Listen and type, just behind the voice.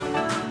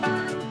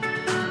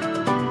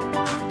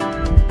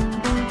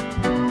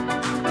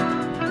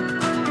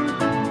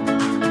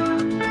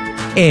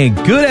And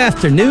good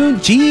afternoon,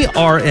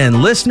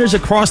 GRN listeners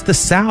across the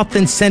South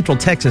and Central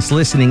Texas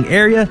listening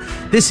area.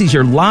 This is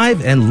your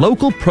live and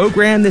local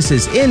program. This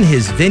is In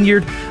His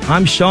Vineyard.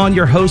 I'm Sean,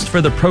 your host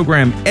for the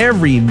program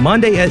every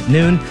Monday at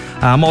noon.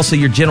 I'm also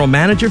your general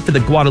manager for the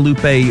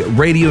Guadalupe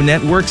Radio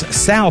Network's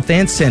South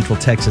and Central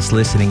Texas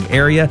listening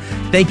area.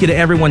 Thank you to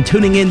everyone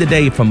tuning in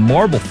today from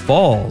Marble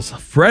Falls,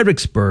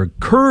 Fredericksburg,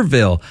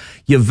 Kerrville,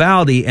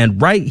 Uvalde,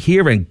 and right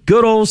here in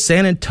good old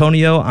San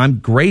Antonio. I'm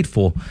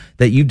grateful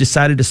that you've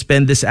decided to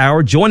spend this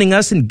hour joining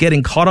us and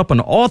getting caught up on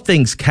all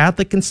things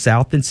Catholic in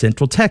South and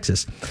Central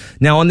Texas.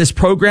 Now, on this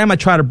program, I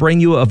try to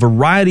bring you a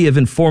variety of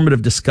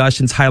informative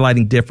discussions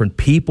highlighting different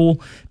people,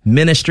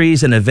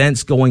 ministries, and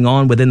events going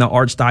on within the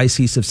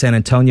Archdiocese of San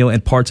Antonio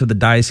and parts of the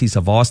Diocese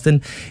of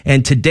Austin.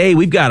 And today,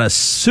 we've got a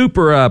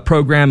super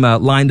program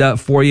lined up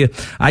for you.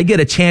 I get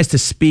a chance to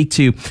speak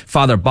to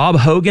Father Bob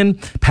Hogan,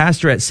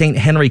 pastor at St.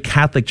 Henry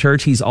Catholic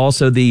Church. He's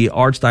also the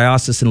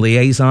Archdiocesan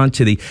liaison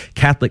to the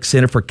Catholic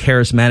Center for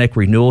Charismatic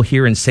Renewal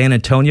here in San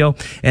Antonio.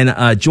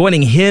 And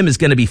joining him is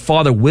going to be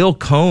Father Will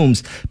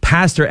Combs,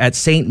 pastor at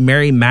St.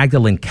 Mary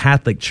Magdalene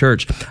Catholic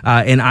Church.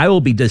 And I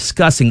will be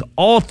discussing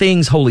all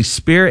things Holy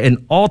Spirit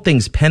and all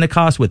things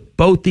Pentecost with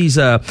both these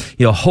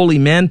holy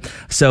men.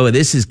 So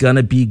this is going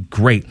to be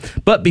great.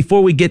 But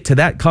before we get to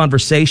that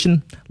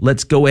conversation,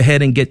 let's go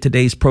ahead and get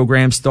today's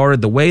program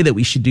started the way that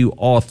we should do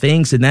all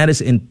things, and that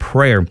is in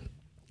prayer.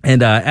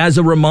 And as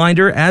a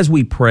reminder, as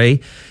we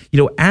pray,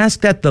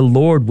 ask that the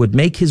Lord would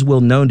make his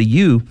will known to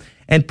you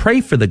and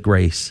pray for the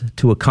grace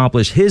to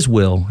accomplish his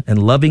will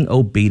and loving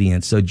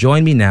obedience. So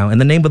join me now in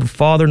the name of the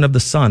Father and of the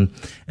Son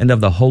and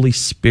of the Holy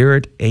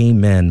Spirit.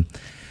 Amen.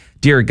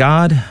 Dear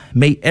God,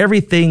 may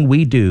everything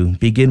we do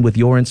begin with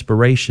your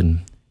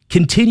inspiration.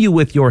 Continue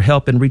with your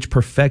help and reach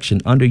perfection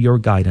under your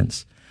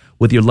guidance.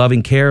 With your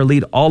loving care,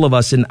 lead all of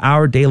us in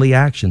our daily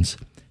actions.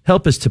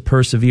 Help us to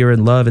persevere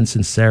in love and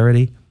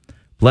sincerity.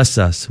 Bless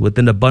us with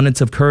an abundance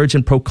of courage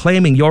in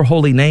proclaiming your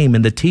holy name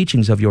and the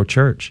teachings of your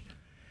church.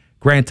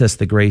 Grant us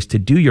the grace to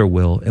do your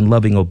will in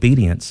loving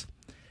obedience.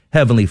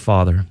 Heavenly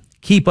Father,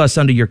 keep us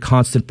under your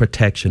constant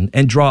protection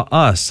and draw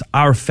us,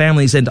 our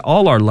families, and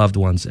all our loved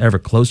ones ever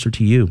closer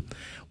to you.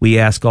 We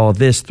ask all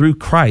this through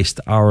Christ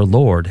our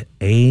Lord.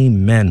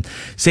 Amen.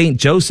 Saint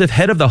Joseph,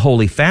 head of the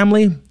Holy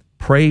Family,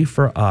 pray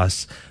for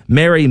us.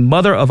 Mary,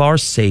 Mother of our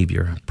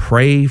Savior,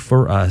 pray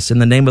for us. In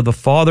the name of the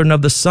Father and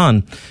of the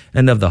Son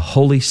and of the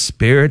Holy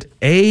Spirit.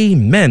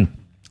 Amen.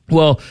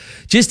 Well,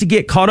 just to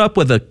get caught up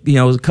with a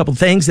couple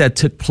things that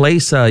took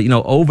place,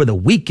 over the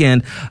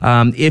weekend.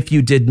 If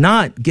you did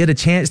not get a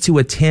chance to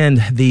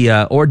attend the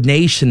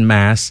ordination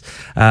mass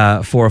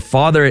for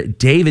Father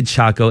David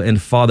Chaco and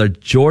Father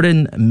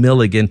Jordan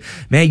Milligan,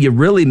 man, you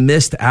really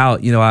missed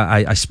out.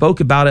 I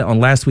spoke about it on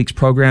last week's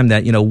program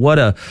that what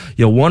a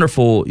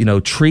wonderful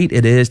treat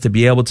it is to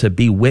be able to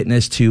be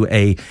witness to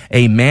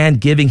a man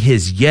giving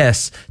his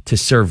yes to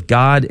serve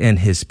God and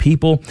his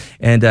people,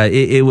 and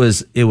it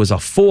was a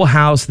full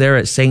house there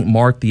at St.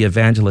 Mark the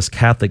Evangelist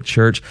Catholic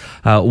Church.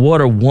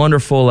 What a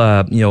wonderful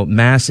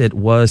mass it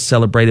was,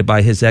 celebrated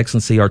by His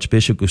Excellency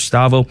Archbishop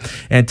Gustavo,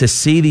 and to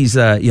see these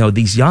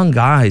young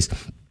guys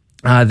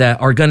that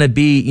are going to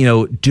be,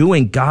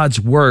 doing God's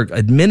work,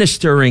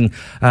 administering,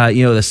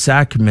 the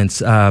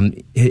sacraments.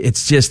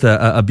 It's just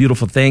a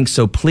beautiful thing.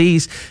 So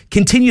please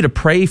continue to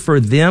pray for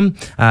them,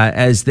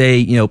 as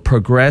they,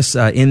 progress,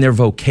 in their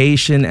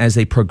vocation, as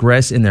they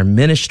progress in their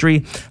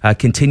ministry.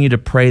 Continue to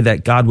pray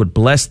that God would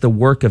bless the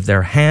work of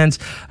their hands,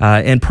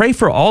 and pray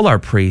for all our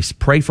priests,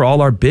 pray for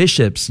all our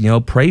bishops,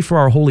 pray for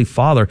our Holy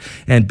Father,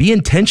 and be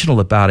intentional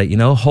about it.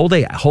 Hold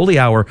a holy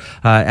hour,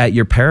 at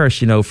your parish,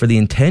 for the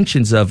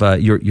intentions of,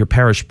 your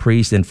parish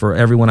priest and for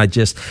everyone I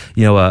just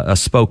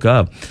spoke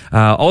of.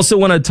 Also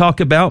want to talk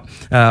about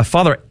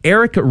Father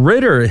Eric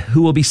Ritter,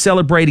 who will be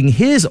celebrating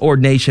his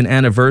ordination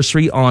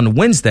anniversary on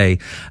Wednesday.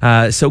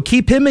 So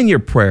keep him in your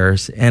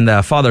prayers. And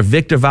Father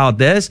Victor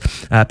Valdez,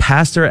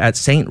 pastor at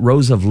St.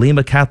 Rose of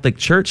Lima Catholic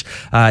Church,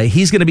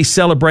 he's going to be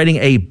celebrating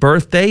a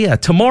birthday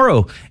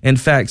tomorrow, in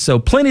fact. So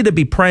plenty to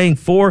be praying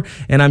for,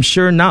 and I'm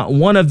sure not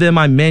one of them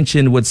I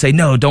mentioned would say,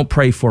 no, don't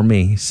pray for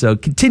me. So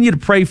continue to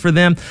pray for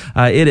them.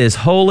 It is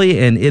holy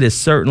and it is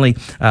certainly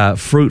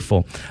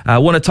fruitful. I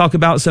want to talk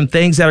about some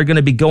things that are going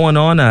to be going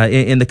on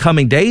in the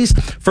coming days.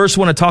 First,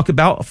 I want to talk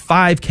about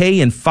 5K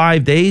in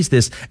 5 days,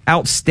 this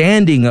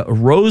outstanding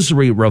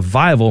rosary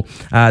revival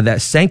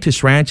that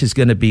Sanctus Ranch is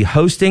going to be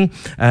hosting.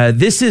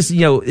 This is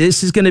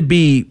going to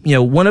be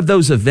one of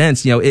those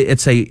events.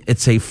 It's a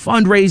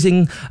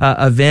fundraising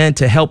event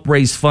to help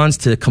raise funds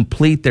to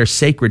complete their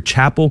sacred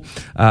chapel,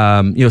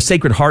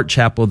 Sacred Heart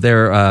Chapel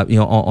there,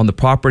 on the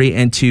property,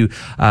 and to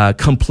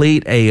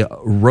complete a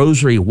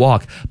rosary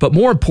walk. But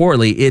more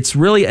importantly, it's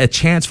really a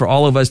chance for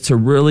all of us to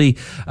really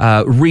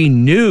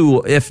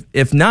renew,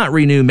 if not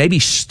renew, maybe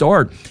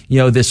start,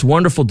 this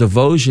wonderful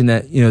devotion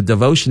that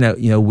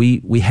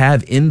we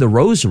have in the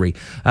rosary.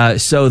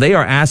 So they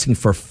are asking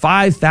for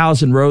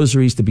 5,000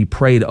 rosaries to be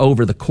prayed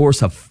over the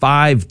course of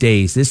 5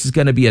 days. This is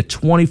going to be a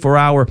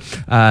 24-hour,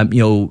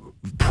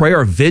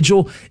 prayer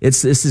vigil.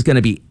 This is going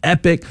to be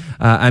epic.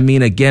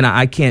 Again,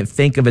 I can't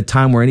think of a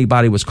time where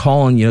anybody was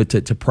calling,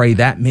 to pray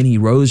that many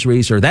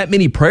rosaries or that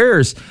many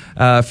prayers,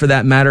 for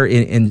that matter,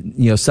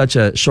 in such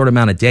a short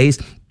amount of days.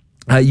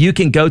 You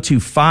can go to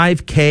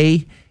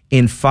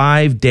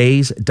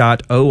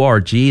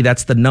 5kin5days.org.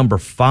 That's the number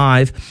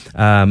 5,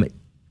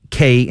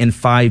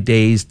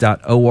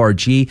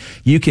 kin5days.org.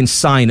 You can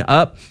sign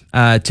up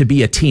to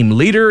be a team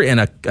leader and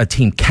a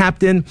team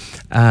captain.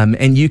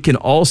 And you can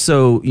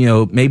also,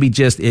 maybe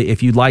just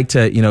if you'd like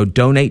to,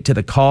 donate to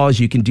the cause,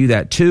 you can do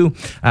that too.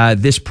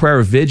 This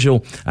prayer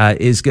vigil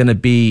is going to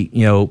be,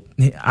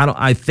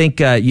 I think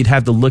you'd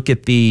have to look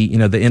at the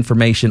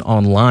information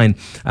online.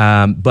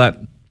 But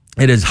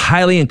it is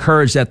highly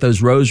encouraged that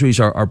those rosaries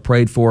are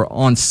prayed for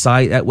on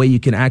site. That way you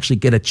can actually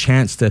get a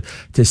chance to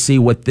see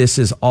what this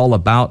is all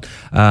about.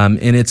 And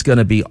it's going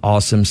to be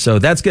awesome. So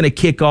that's going to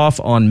kick off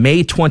on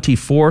May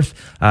 24th,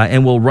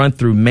 and we'll run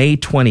through May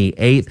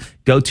 28th.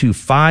 Go to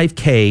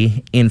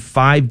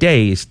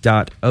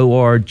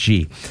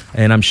 5kin5days.org.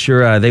 And I'm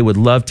sure they would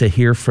love to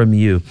hear from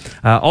you.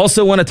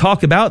 Also want to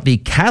talk about the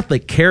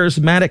Catholic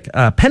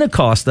Charismatic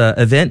Pentecost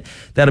event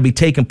that'll be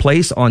taking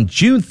place on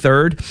June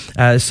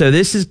 3rd. So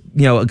this is,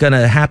 going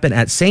to happen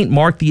at St.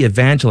 Mark the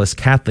Evangelist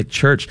Catholic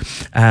Church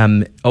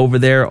over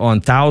there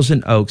on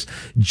Thousand Oaks.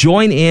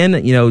 Join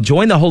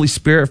the Holy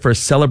Spirit for a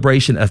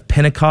celebration of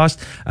Pentecost.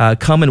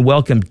 Come and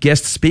welcome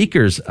guest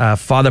speakers,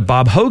 Father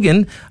Bob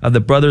Hogan of the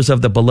Brothers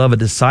of the Beloved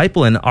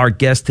Disciple, and our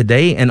guest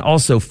today, and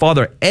also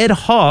Father Ed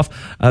Hoff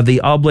of the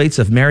Oblates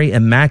of Mary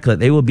Immaculate.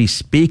 They will be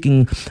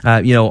speaking,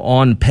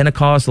 on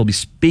Pentecost. They'll be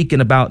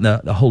speaking about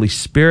the Holy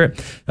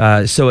Spirit.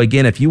 So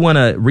again, if you want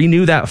to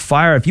renew that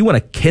fire, if you want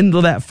to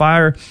kindle that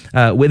fire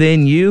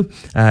within you,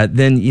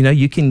 then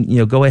you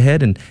can go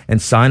ahead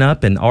and sign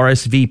up and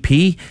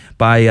RSVP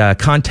by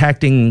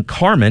contacting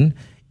Carmen.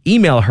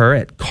 Email her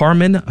at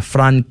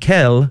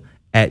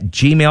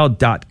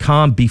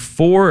carmenfrankel@gmail.com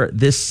before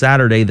this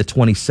Saturday, the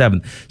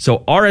 27th. So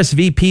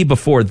RSVP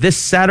before this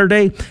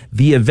Saturday.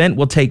 The event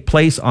will take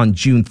place on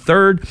June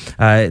 3rd.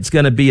 It's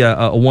going to be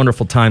a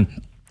wonderful time.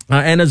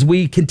 And as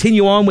we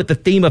continue on with the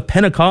theme of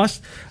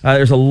Pentecost,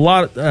 there's a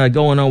lot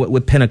going on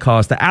with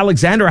Pentecost. The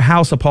Alexander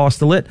House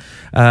Apostolate,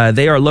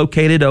 they are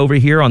located over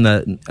here on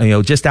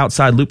the, just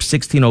outside Loop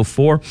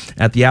 1604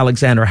 at the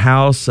Alexander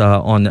House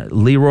on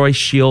Leroy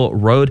Shield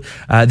Road.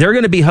 They're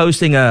going to be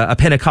hosting a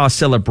Pentecost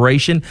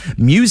celebration.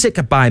 Music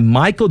by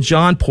Michael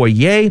John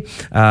Poirier,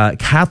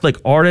 Catholic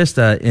artist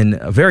and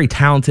a very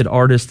talented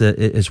artist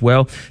as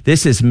well.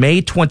 This is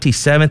May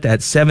 27th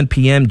at 7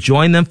 p.m.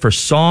 Join them for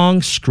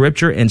song,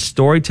 scripture, and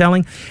storytelling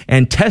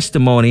and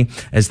testimony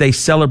as they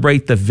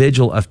celebrate the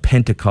vigil of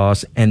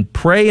Pentecost and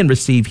pray and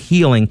receive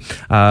healing,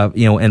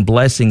 and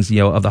blessings,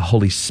 of the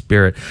Holy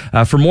Spirit.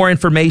 For more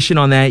information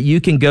on that,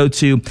 you can go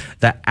to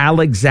the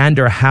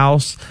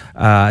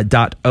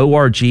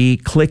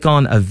alexanderhouse.org, click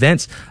on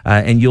events,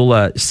 and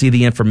you'll see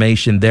the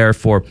information there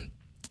for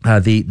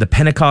the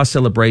Pentecost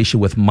celebration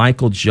with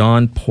Michael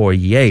John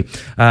Poirier.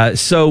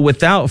 So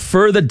without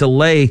further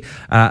delay,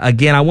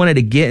 again, I wanted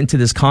to get into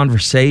this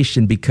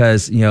conversation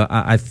because,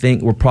 I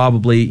think we're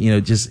probably,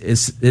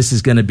 this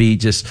is going to be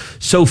just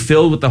so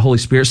filled with the Holy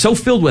Spirit, so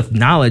filled with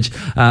knowledge.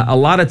 A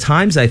lot of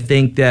times I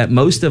think that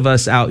most of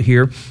us out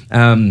here,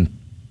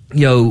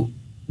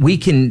 we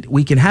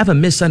can have a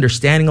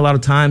misunderstanding a lot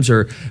of times,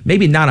 or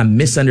maybe not a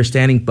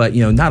misunderstanding, but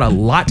not a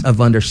lot of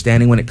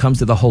understanding when it comes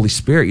to the Holy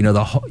Spirit.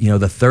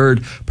 The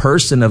third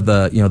person of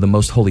the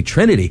most Holy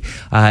Trinity.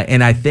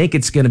 And I think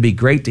it's going to be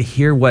great to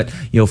hear what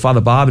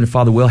Father Bob and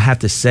Father Will have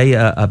to say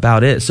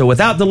about it. So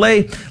without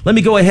delay, let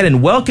me go ahead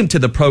and welcome to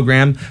the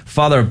program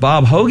Father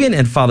Bob Hogan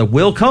and Father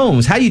Will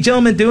Combs. How you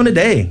gentlemen doing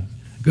today?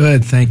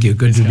 Good, thank you.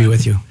 Good to be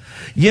with you.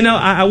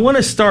 I want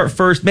to start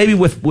first, maybe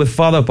with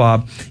Father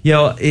Bob.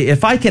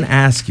 If I can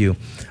ask you,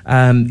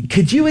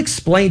 could you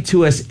explain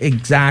to us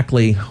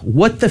exactly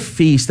what the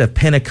Feast of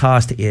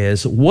Pentecost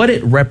is, what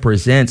it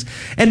represents,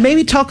 and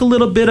maybe talk a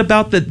little bit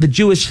about the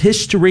Jewish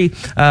history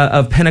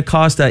of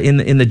Pentecost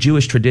in the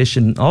Jewish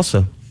tradition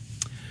also?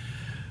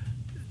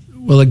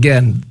 Well,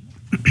 again,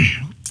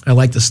 I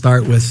like to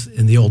start with,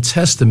 in the Old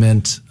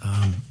Testament,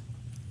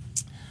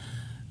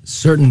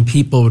 certain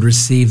people would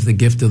receive the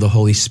gift of the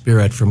Holy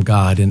Spirit from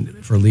God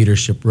and for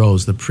leadership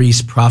roles, the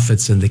priests,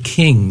 prophets, and the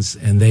kings,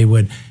 and they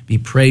would be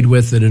prayed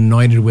with and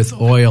anointed with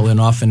oil.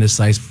 And often, as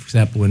for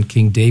example, when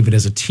King David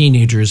as a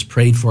teenager is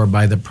prayed for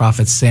by the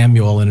prophet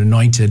Samuel and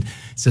anointed, it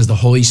says the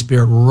Holy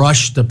Spirit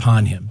rushed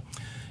upon him.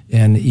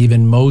 And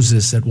even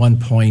Moses, at one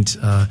point,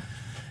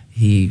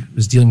 he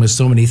was dealing with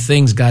so many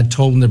things, God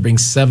told him to bring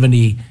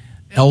 70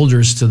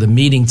 elders to the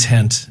meeting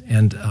tent,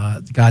 and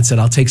God said,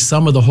 I'll take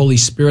some of the Holy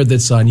Spirit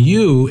that's on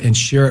you and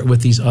share it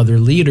with these other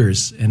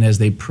leaders. And as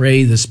they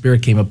prayed, the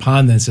Spirit came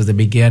upon them, and says they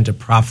began to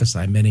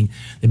prophesy, meaning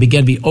they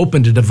began to be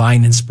open to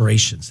divine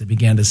inspirations. They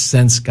began to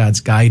sense God's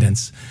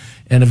guidance.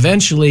 And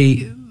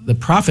eventually, the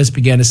prophets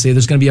began to say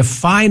there's going to be a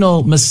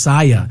final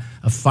Messiah,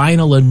 a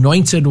final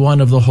anointed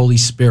one of the Holy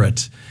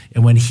Spirit.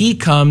 And when he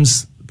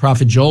comes,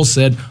 Prophet Joel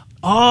said,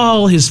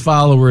 all his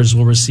followers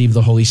will receive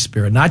the Holy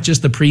Spirit. Not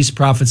just the priests,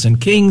 prophets,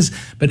 and kings,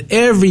 but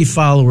every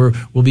follower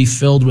will be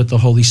filled with the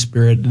Holy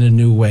Spirit in a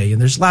new way.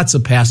 And there's lots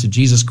of passages.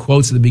 Jesus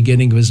quotes at the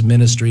beginning of his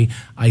ministry,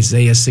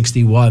 Isaiah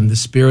 61, "The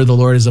Spirit of the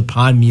Lord is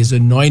upon me, has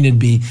anointed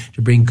me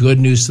to bring good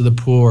news to the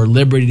poor,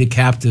 liberty to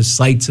captives,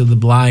 sight to the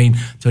blind,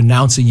 to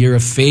announce a year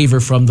of favor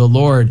from the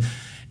Lord."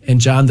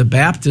 And John the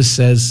Baptist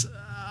says,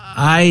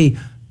 "I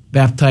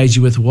baptize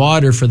you with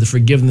water for the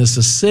forgiveness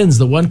of sins.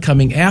 The one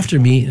coming after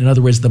me," in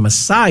other words, the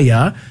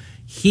Messiah,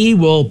 "he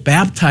will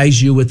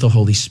baptize you with the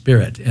Holy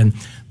Spirit." And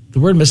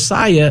the word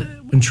Messiah,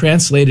 when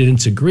translated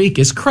into Greek,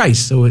 is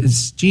Christ. So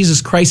it's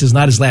Jesus Christ is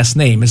not his last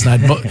name. It's not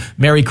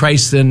Mary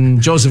Christ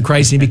and Joseph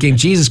Christ, and he became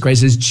Jesus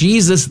Christ. It's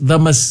Jesus the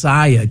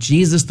Messiah,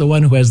 Jesus the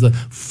one who has the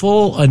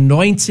full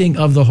anointing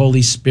of the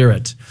Holy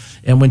Spirit.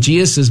 And when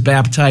Jesus is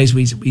baptized,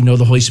 we know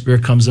the Holy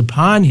Spirit comes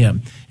upon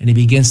him, and he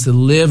begins to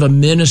live a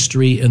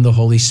ministry in the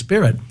Holy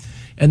Spirit.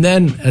 And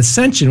then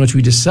Ascension, which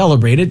we just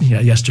celebrated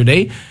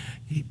yesterday,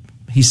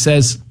 he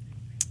says,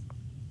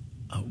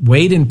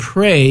 "Wait and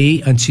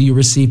pray until you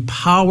receive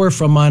power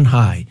from on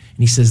high." And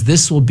he says,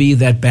 this will be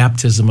that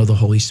baptism of the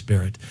Holy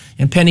Spirit.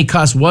 And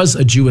Pentecost was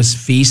a Jewish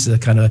feast, a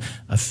kind of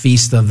a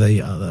feast of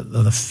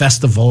the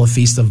festival, a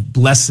feast of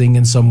blessing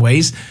in some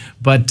ways.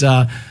 But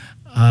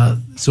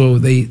so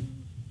it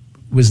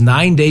was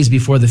 9 days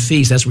before the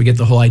feast. That's where we get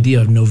the whole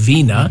idea of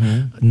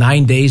novena.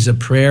 9 days of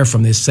prayer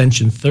from the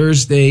Ascension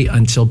Thursday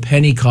until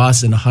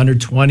Pentecost, and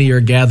 120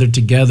 are gathered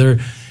together.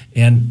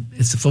 And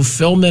it's a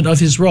fulfillment of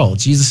his role.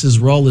 Jesus'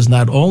 role is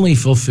not only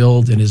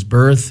fulfilled in his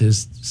birth,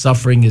 his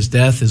suffering, his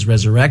death, his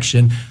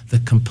resurrection. The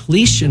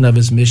completion of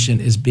his mission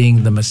is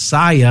being the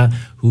Messiah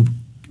who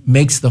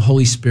makes the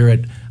Holy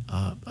Spirit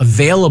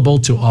available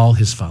to all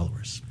his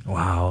followers.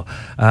 Wow.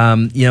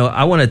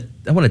 I want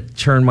to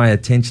turn my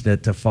attention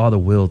to Father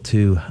Will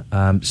too.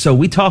 So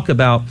we talk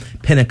about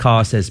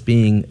Pentecost as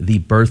being the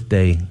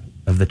birthday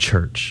of the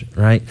church,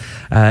 right?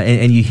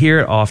 And you hear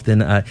it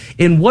often.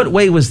 In what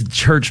way was the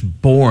church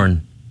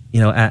born,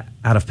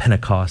 out of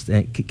Pentecost?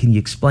 And can you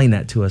explain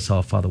that to us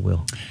all, Father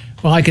Will?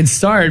 Well, I can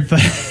start, but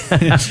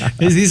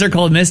these are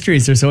called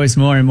mysteries. There's always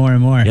more and more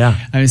and more. Yeah.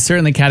 I mean,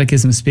 certainly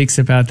Catechism speaks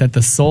about that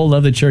the soul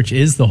of the church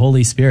is the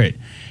Holy Spirit.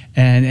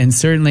 And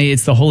certainly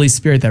it's the Holy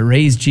Spirit that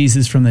raised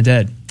Jesus from the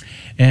dead.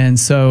 And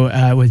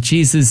so with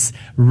Jesus'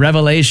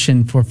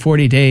 revelation for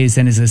 40 days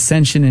and his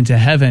ascension into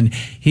heaven,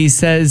 he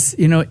says,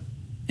 in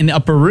the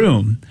upper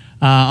room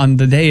on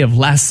the day of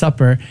Last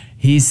Supper,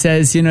 he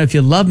says, if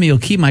you love me, you'll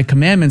keep my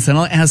commandments, and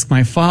I'll ask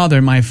my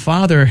Father. My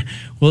Father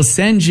will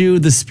send you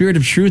the Spirit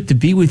of truth to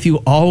be with you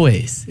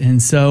always.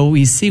 And so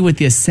we see with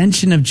the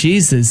ascension of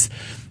Jesus,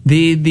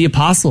 the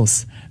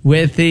apostles,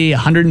 with the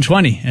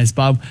 120, as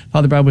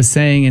Father Bob was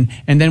saying,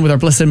 and then with our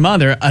Blessed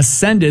Mother,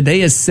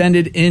 they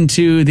ascended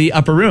into the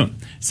upper room.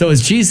 So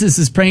as Jesus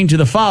is praying to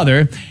the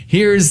Father,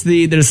 here's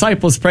the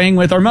disciples praying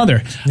with our mother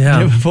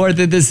for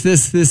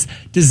this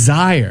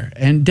desire.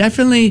 And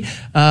definitely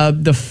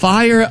the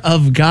fire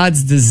of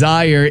God's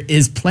desire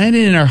is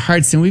planted in our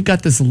hearts, and we've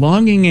got this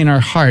longing in our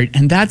heart,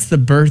 and that's the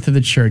birth of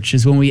the church,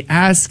 is when we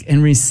ask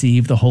and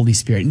receive the Holy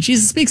Spirit. And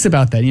Jesus speaks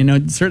about that.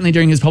 Certainly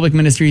during his public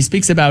ministry, he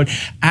speaks about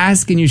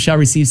ask and you shall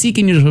receive, seek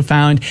and you shall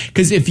find,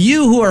 because if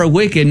you who are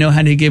wicked know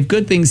how to give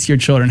good things to your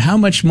children, how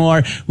much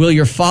more will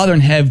your Father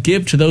in heaven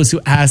give to those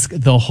who ask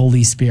the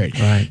Holy Spirit?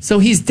 Right. So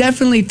he's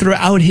definitely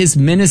throughout his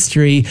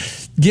ministry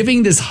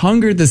giving this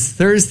hunger, this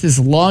thirst, this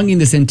longing,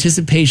 this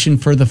anticipation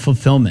for the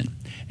fulfillment.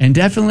 And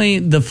definitely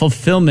the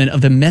fulfillment of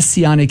the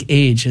Messianic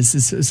age,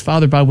 as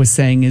Father Bob was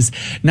saying, is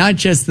not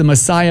just the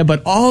Messiah,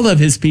 but all of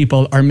his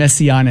people are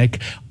Messianic,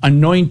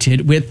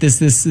 anointed with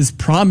this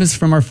promise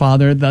from our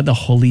Father, the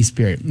Holy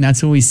Spirit. And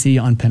that's what we see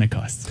on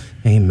Pentecost.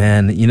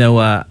 Amen.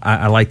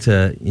 I like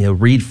to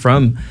read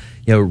from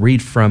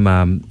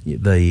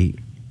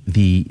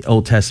the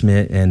Old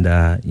Testament and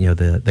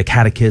the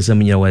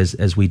Catechism,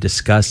 as we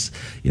discuss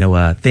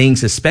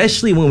things,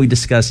 especially when we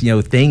discuss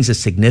things as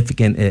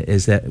significant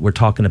as that we're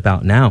talking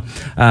about now.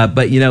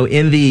 But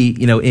in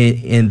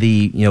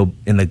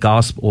the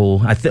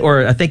Gospel, I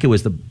think it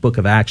was the Book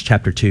of Acts,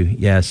 chapter 2.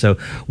 Yeah. So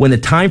when the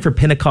time for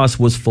Pentecost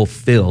was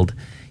fulfilled,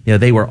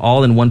 they were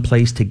all in one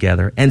place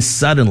together, and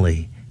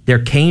suddenly there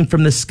came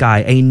from the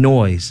sky a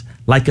noise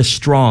like a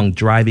strong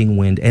driving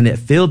wind, and it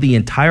filled the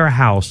entire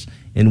house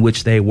in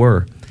which they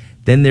were.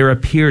 Then there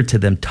appeared to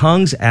them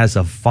tongues as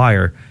of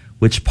fire,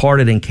 which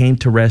parted and came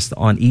to rest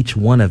on each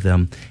one of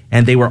them.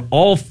 And they were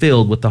all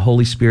filled with the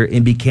Holy Spirit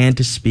and began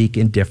to speak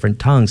in different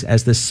tongues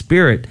as the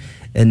Spirit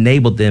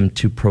enabled them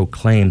to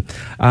proclaim.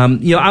 I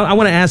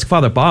want to ask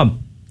Father Bob,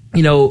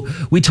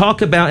 we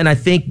talk about, and I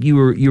think you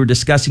were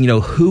discussing,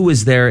 who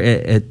was there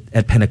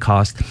at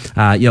Pentecost,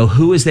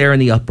 who was there in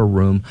the upper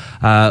room.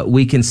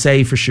 We can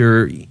say for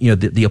sure,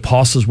 the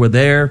apostles were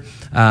there.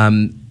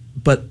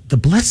 but the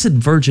Blessed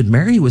Virgin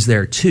Mary was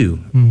there too,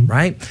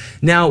 right?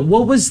 Now,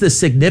 what was the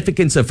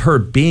significance of her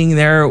being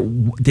there?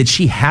 Did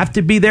she have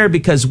to be there?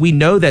 Because we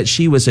know that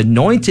she was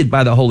anointed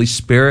by the Holy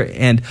Spirit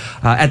and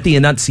at the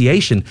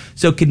Annunciation.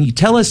 So can you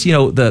tell us,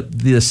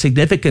 the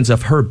significance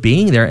of her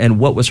being there and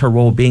what was her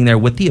role being there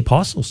with the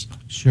apostles?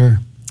 Sure.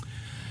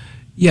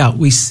 Yeah,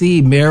 we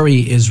see Mary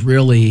is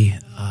really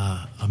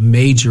a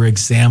major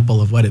example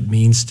of what it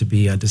means to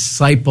be a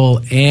disciple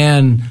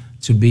and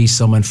to be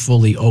someone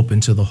fully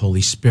open to the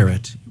Holy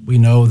Spirit. We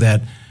know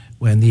that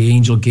when the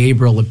angel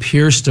Gabriel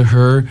appears to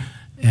her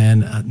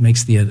and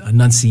makes the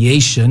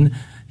Annunciation,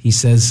 she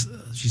says,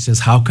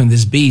 "How can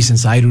this be,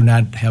 since I do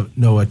not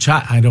know a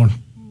child?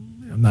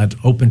 I'm not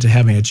open to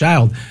having a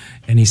child."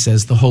 And he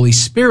says, "The Holy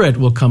Spirit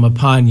will come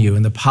upon you,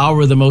 and the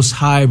power of the Most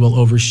High will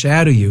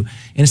overshadow you."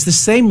 And it's the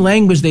same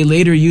language they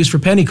later use for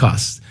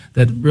Pentecost.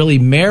 That really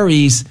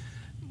Mary's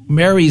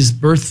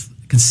birth,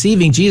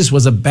 conceiving Jesus,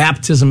 was a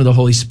baptism of the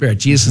Holy Spirit.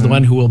 Jesus is the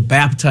one who will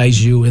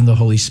baptize you in the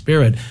Holy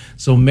Spirit.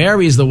 So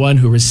Mary is the one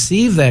who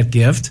received that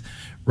gift.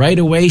 Right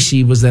away,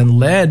 she was then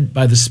led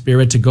by the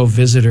Spirit to go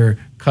visit her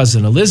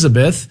cousin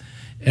Elizabeth.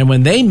 And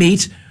when they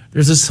meet,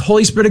 there's this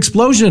Holy Spirit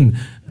explosion.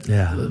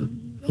 Yeah.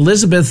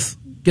 Elizabeth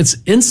gets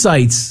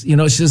insights.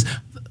 She says,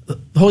 "The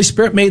Holy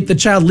Spirit made the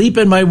child leap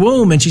in my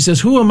womb." And she says,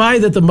 "Who am I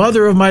that the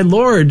mother of my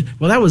Lord?"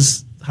 Well,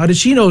 how did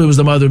she know it was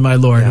the mother of my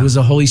Lord? Yeah. It was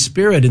the Holy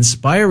Spirit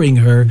inspiring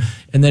her.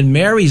 And then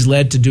Mary's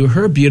led to do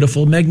her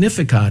beautiful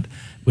Magnificat,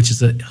 which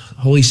is a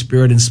Holy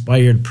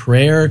Spirit-inspired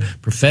prayer,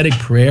 prophetic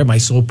prayer. "My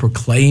soul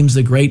proclaims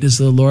the greatness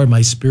of the Lord.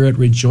 My spirit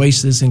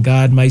rejoices in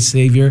God, my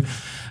Savior."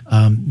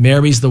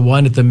 Mary's the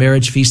one at the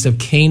marriage feast of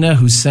Cana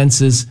who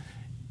senses,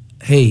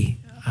 hey,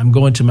 I'm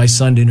going to my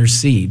son to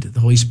intercede. The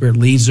Holy Spirit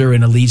leads her,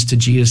 and it leads to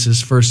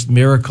Jesus' first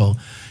miracle.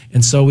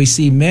 And so we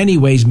see many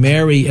ways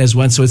Mary as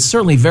one. So it's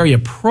certainly very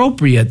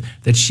appropriate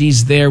that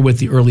she's there with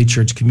the early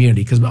church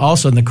community, because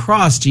also on the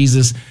cross,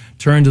 Jesus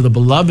turned to the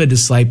beloved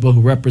disciple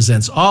who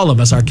represents all of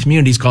us. Our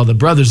community is called the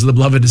Brothers of the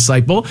Beloved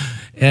Disciple.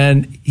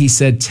 And he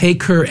said,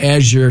 take her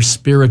as your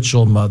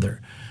spiritual mother.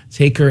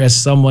 Take her as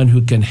someone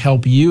who can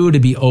help you to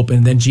be open.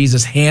 And then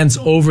Jesus hands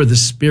over the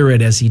Spirit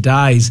as he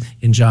dies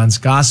in John's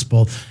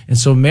Gospel. And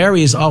so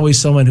Mary is always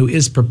someone who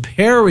is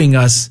preparing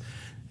us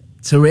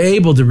to be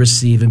able to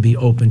receive and be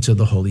open to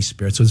the Holy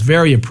Spirit. So it's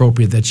very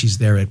appropriate that she's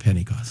there at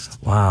Pentecost.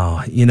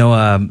 Wow.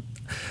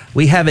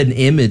 We have an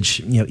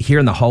image, here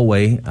in the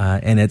hallway,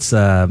 and it's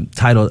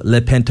titled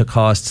Le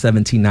Pentecost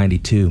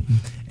 1792.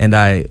 And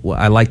I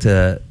like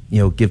to,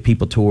 give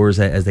people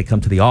tours as they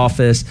come to the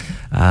office.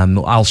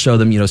 I'll show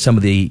them, some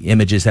of the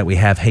images that we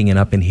have hanging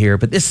up in here.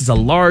 But this is a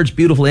large,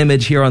 beautiful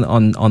image here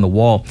on the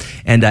wall.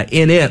 And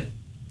in it,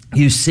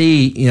 you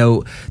see,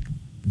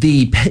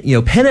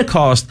 the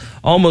Pentecost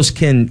almost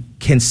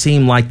can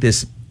seem like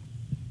this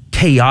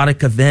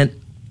chaotic event,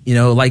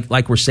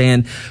 like we're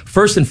saying.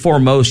 First and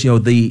foremost,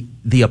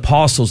 the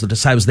apostles, the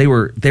disciples, they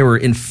were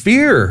in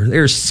fear. They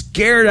were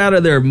scared out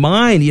of their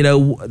mind. Their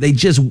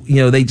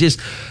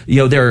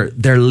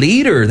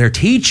leader, their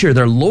teacher,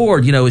 their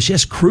Lord, is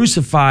just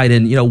crucified,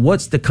 and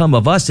what's to come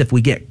of us if we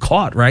get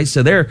caught, right?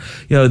 So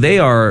they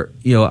are,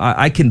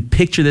 I can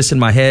picture this in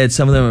my head.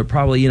 Some of them are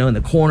probably, in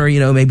the corner,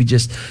 maybe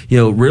just,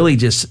 really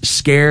just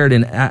scared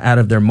and out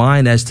of their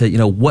mind as to,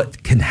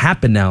 what can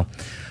happen now.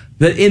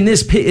 But in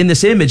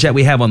this image that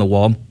we have on the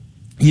wall,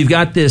 you've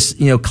got this,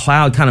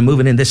 cloud kind of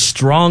moving in, this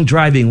strong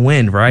driving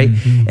wind, right?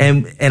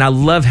 Mm-hmm. And I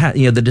love how,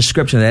 the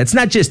description of that. It's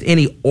not just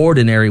any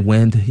ordinary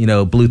wind,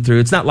 blew through.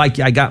 It's not like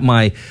I got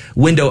my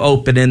window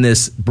open and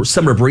this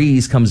summer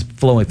breeze comes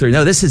flowing through.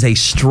 No, this is a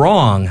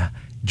strong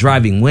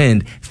driving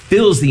wind,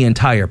 fills the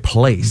entire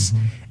place.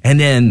 Mm-hmm. And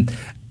then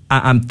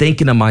I'm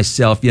thinking to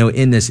myself,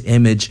 in this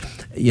image,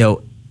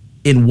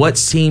 in what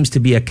seems to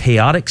be a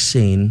chaotic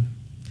scene,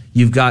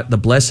 you've got the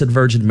Blessed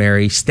Virgin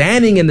Mary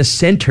standing in the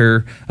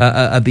center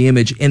of the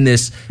image in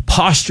this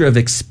posture of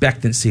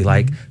expectancy,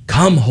 like,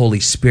 come, Holy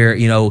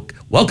Spirit,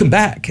 welcome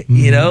back,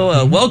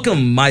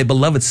 welcome, my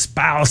beloved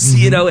spouse.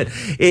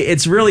 Mm-hmm.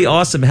 It's really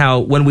awesome how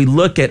when we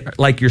look at,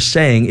 like you're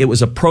saying, it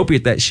was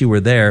appropriate that she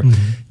were there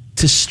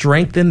to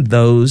strengthen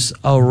those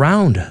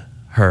around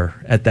her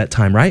at that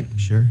time, right?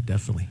 Sure,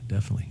 definitely.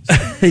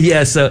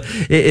 Yeah, so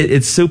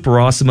it's super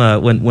awesome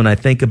when I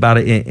think about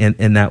it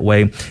in that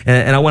way.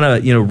 And I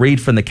want to read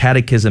from the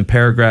Catechism,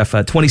 paragraph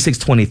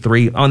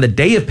 2623. On the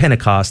day of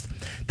Pentecost,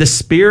 the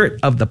Spirit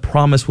of the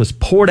promise was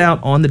poured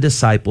out on the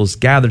disciples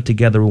gathered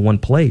together in one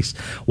place.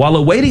 While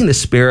awaiting the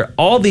Spirit,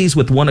 all these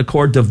with one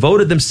accord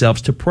devoted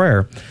themselves to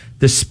prayer.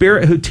 The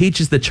Spirit who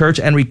teaches the church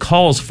and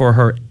recalls for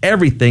her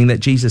everything that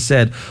Jesus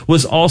said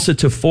was also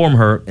to form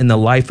her in the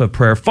life of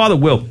prayer. Father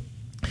Will,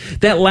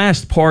 that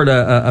last part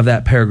of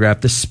that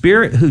paragraph, the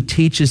Spirit who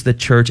teaches the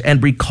church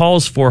and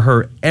recalls for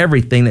her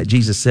everything that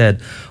Jesus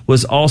said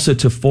was also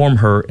to form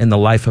her in the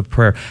life of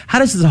prayer. How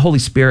does the Holy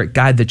Spirit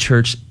guide the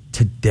church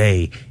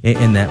today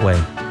in that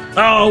way?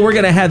 Oh, we're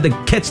going to have to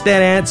catch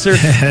that answer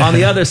on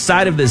the other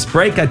side of this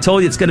break. I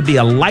told you it's going to be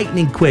a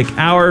lightning quick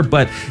hour,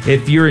 but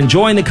if you're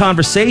enjoying the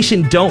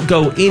conversation, don't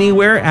go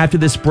anywhere. After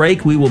this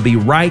break, we will be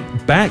right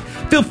back.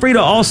 Feel free to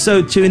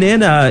also tune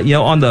in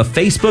on the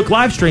Facebook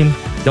live stream.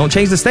 Don't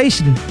change the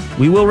station.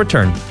 We will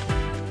return.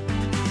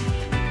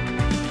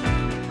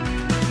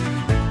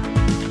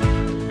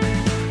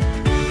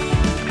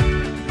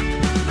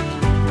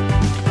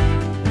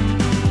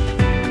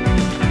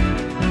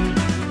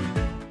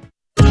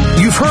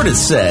 Heard it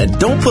said,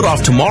 don't put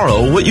off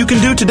tomorrow what you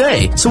can do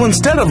today. So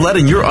instead of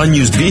letting your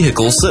unused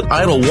vehicle sit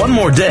idle one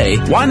more day,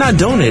 why not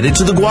donate it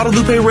to the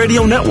Guadalupe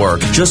Radio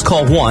Network? Just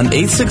call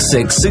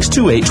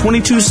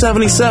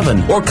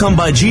 1-866-628-2277 or come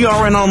by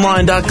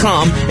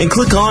grnonline.com and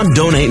click on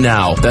Donate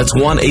Now. That's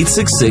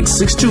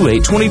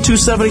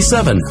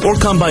 1-866-628-2277 or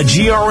come by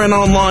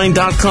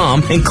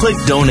grnonline.com and click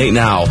Donate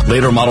Now.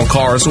 Later model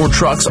cars or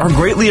trucks are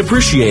greatly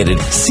appreciated.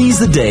 Seize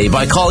the day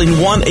by calling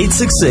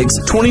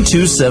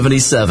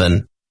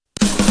 1-866-2277.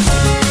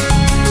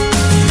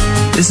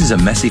 This is a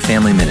Messy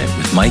Family Minute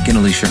with Mike and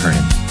Alicia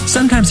Hernan.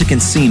 Sometimes it can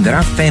seem that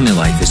our family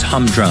life is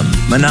humdrum,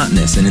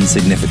 monotonous, and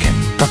insignificant.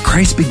 But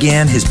Christ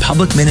began his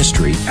public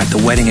ministry at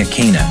the wedding at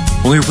Cana.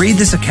 When we read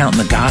this account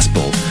in the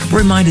gospel, we're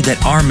reminded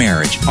that our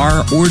marriage,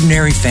 our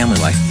ordinary family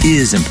life,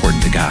 is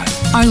important to God.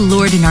 Our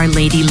Lord and Our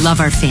Lady love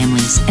our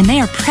families, and they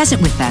are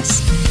present with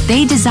us.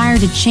 They desire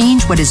to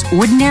change what is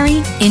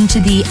ordinary into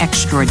the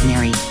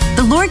extraordinary.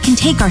 The Lord can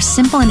take our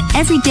simple and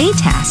everyday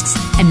tasks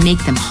and make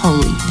them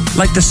holy.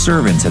 Like the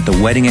servants at the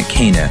wedding at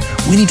Cana,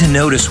 we need to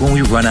notice when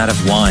we run out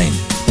of wine,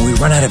 when we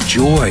run out of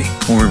joy,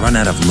 when we run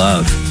out of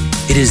love.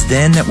 It is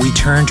then that we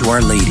turn to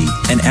Our Lady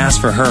and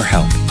ask for her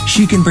help.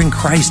 She can bring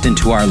Christ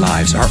into our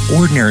lives, our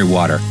ordinary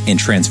water, and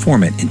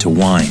transform it into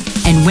wine.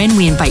 And when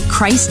we invite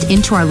Christ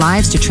into our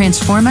lives to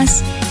transform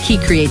us, he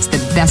creates the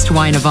best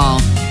wine of all.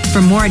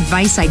 For more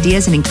advice,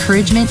 ideas, and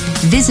encouragement,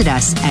 visit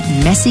us at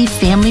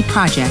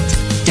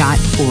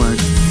messyfamilyproject.org.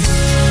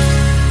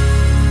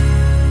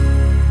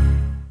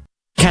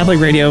 Catholic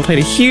radio played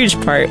a huge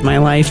part in my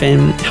life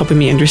in helping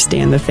me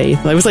understand the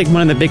faith. It was like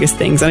one of the biggest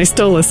things, and I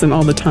still listen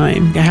all the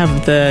time. I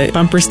have the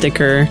bumper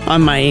sticker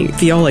on my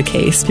viola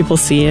case. People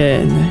see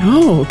it and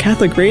oh,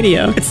 Catholic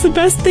radio. It's the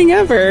best thing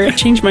ever. It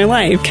changed my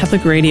life.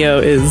 Catholic radio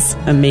is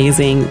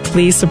amazing.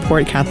 Please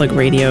support Catholic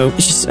radio.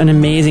 It's just an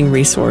amazing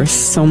resource.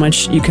 So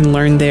much you can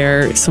learn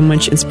there, so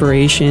much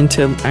inspiration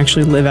to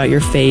actually live out your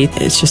faith.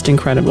 It's just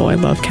incredible. I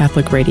love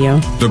Catholic radio.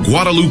 The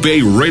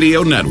Guadalupe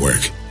Radio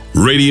Network.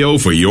 Radio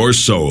for your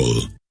soul.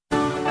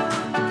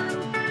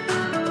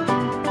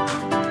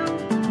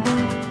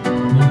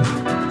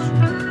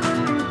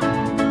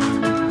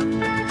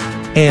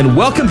 And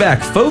welcome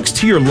back, folks,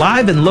 to your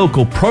live and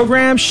local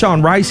program.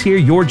 Sean Rice here,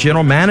 your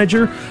general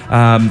manager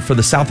for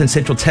the South and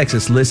Central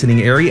Texas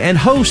listening area and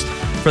host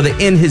for the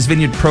In His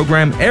Vineyard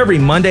program every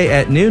Monday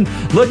at noon.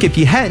 Look, if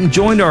you hadn't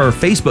joined our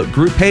Facebook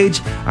group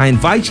page, I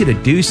invite you to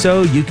do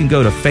so. You can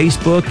go to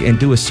Facebook and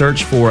do a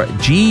search for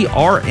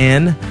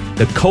GRN,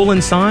 the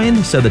colon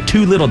sign, so the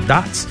two little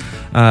dots,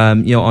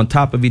 on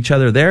top of each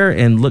other there,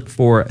 and look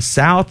for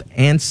South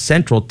and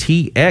Central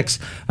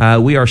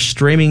TX. We are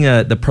streaming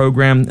the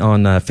program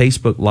on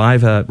Facebook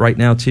Live right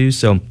now too.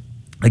 So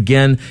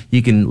again,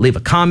 you can leave a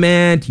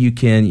comment. You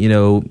can,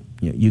 you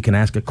can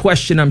ask a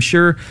question, I'm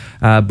sure.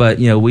 But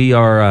we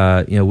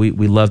are,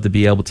 we love to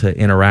be able to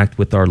interact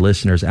with our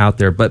listeners out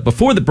there. But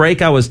before the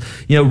break, I was,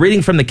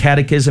 reading from the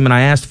Catechism, and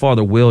I asked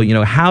Father Will,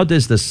 how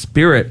does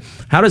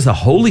the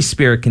Holy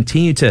Spirit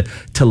continue to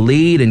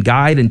lead and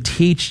guide and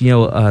teach,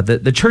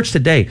 the church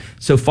today?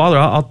 So, Father,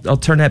 I'll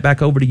turn that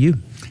back over to you.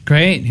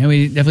 Great.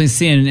 We definitely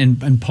see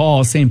in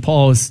Paul, St.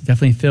 Paul is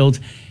definitely filled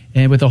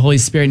with the Holy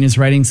Spirit in his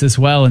writings as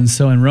well. And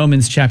so in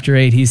Romans chapter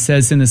 8, he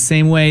says, in the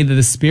same way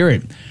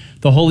that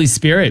the Holy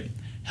Spirit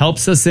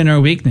helps us in our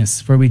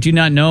weakness, for we do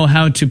not know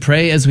how to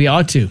pray as we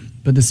ought to,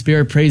 but the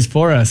Spirit prays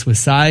for us with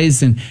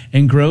sighs and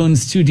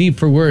groans too deep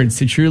for words,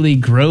 to truly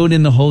groan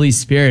in the Holy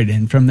Spirit.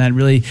 And from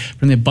the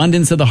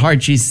abundance of the heart,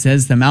 Jesus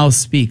says, the mouth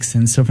speaks.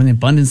 And so from the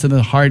abundance of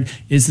the heart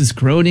is this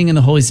groaning in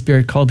the Holy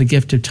Spirit called the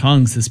gift of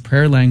tongues, this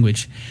prayer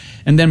language.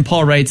 And then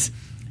Paul writes,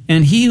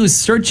 and he who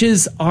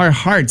searches our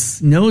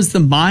hearts knows the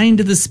mind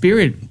of the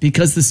Spirit,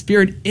 because the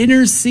Spirit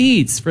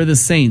intercedes for the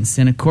saints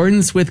in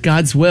accordance with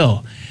God's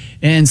will.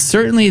 And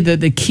certainly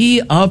the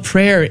key of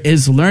prayer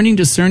is learning,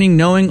 discerning,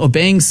 knowing,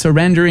 obeying,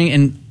 surrendering,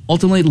 and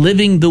ultimately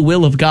living the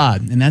will of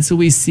God. And that's what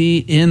we see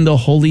in the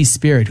Holy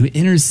Spirit, who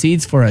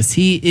intercedes for us.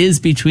 He is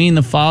between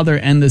the Father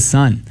and the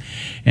Son.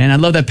 And I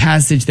love that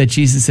passage that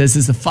Jesus says,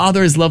 the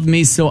Father has loved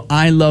me, so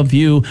I love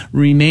you.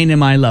 Remain in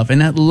my love. And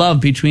that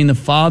love between the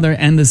Father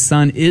and the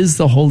Son is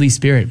the Holy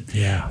Spirit,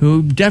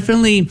 who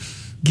definitely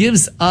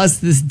gives us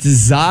this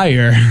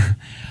desire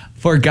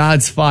for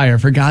God's fire,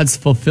 for God's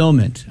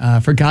fulfillment,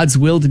 for God's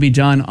will to be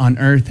done on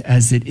earth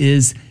as it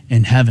is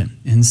in heaven.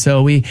 And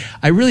so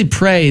I really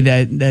pray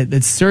that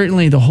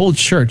certainly the whole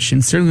church,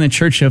 and certainly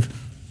the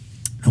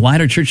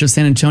wider church of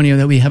San Antonio,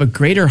 that we have a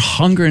greater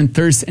hunger and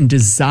thirst and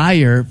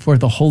desire for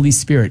the Holy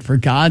Spirit, for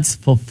God's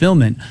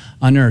fulfillment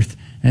on earth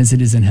as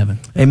it is in heaven.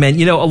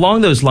 Amen.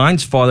 Along those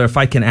lines, Father, if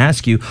I can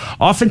ask you,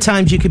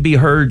 oftentimes you could be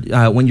heard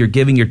when you're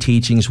giving your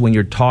teachings, when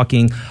you're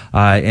talking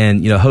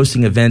and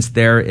hosting events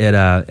there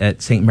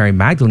at St. Mary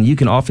Magdalene. You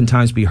can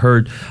oftentimes be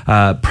heard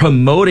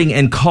promoting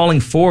and calling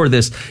for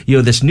this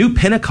new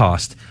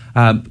Pentecost.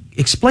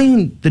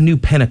 Explain the new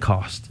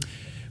Pentecost.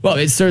 Well,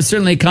 it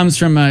certainly comes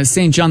from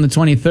St. John the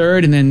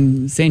 23rd and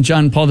then St.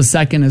 John Paul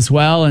II as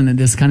well, and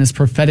this kind of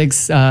prophetic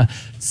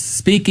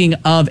speaking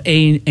of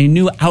a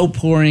new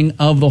outpouring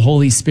of the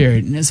Holy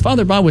Spirit. And as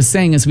Father Bob was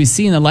saying, as we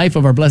see in the life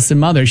of our Blessed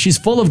Mother, she's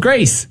full of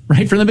grace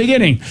right from the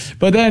beginning.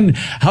 But then,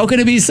 how can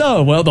it be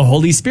so? Well, the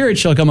Holy Spirit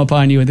shall come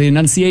upon you at the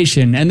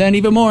Annunciation, and then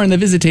even more in the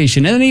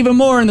Visitation, and then even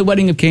more in the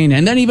Wedding of Cana,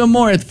 and then even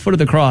more at the foot of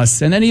the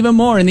cross, and then even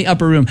more in the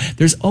upper room.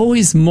 There's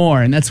always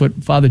more, and that's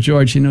what Father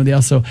George, the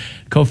also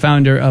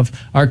co-founder of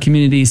our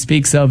community,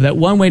 speaks of, that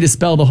one way to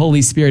spell the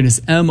Holy Spirit is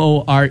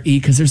M-O-R-E,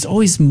 because there's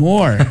always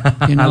more.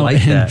 I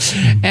like that.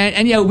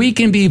 And we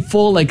can be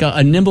full, like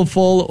a nimble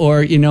full,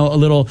 or, a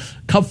little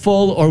cup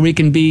full, or we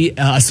can be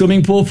a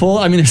swimming pool full.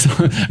 There's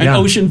an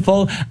ocean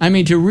full.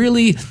 To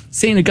really,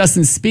 St.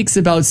 Augustine speaks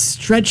about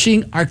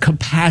stretching our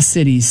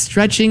capacity,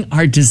 stretching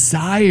our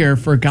desire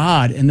for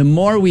God. And the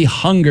more we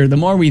hunger, the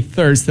more we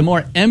thirst, the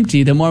more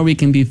empty, the more we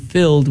can be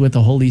filled with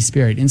the Holy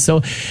Spirit. And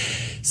so,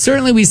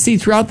 certainly we see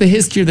throughout the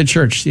history of the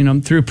church,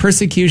 through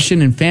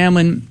persecution and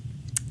famine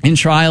and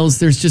trials,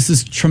 there's just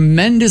this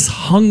tremendous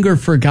hunger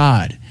for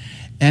God.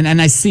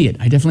 And I see it.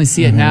 I definitely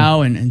see it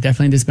now. And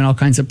definitely there's been all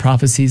kinds of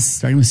prophecies,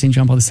 starting with St.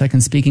 John Paul II,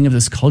 speaking of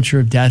this culture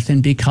of death.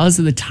 And because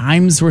of the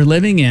times we're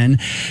living in,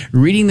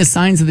 reading the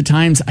signs of the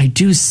times, I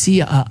do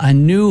see a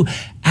new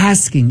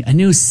asking, a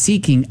new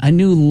seeking, a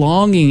new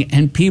longing.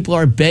 And people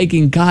are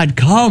begging, God,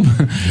 come,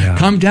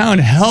 come down,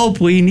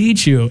 help, we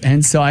need you.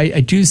 And so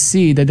I do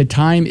see that the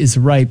time is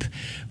ripe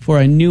for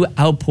a new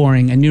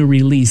outpouring, a new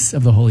release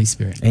of the Holy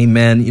Spirit.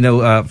 Amen.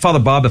 Father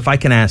Bob, if I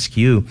can ask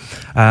you,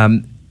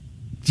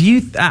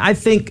 I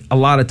think a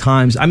lot of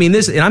times,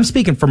 this, and I'm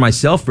speaking for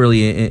myself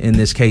really in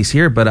this case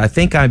here, but I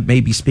think I may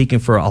be speaking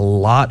for a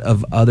lot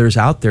of others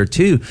out there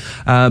too.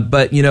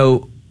 But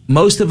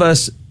most of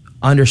us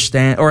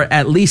understand, or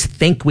at least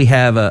think we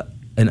have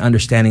an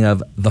understanding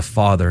of the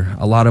Father.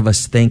 A lot of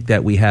us think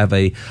that we have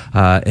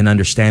an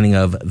understanding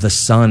of the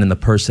Son in the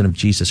person of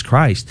Jesus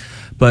Christ.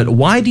 But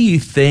why do you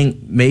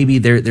think maybe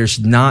there's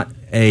not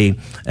a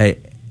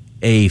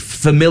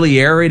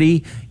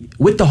familiarity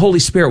with the Holy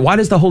Spirit? Why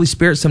does the Holy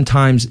Spirit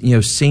sometimes,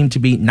 seem to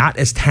be not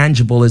as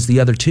tangible as the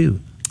other two?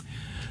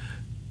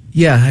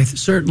 Yeah,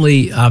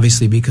 certainly,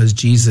 obviously, because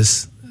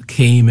Jesus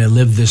came and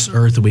lived this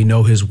earth, and we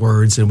know his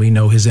words and we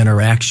know his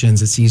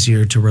interactions. It's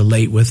easier to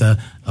relate with a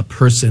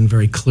person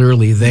very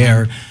clearly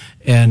there.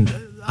 And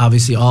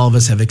obviously, all of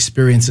us have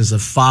experiences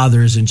of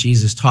fathers, and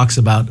Jesus talks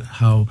about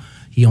how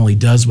he only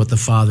does what the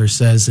Father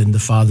says and the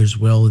Father's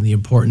will and the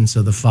importance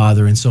of the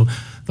Father. And so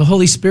the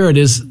Holy Spirit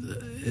is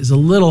a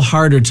little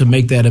harder to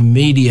make that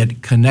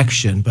immediate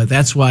connection, but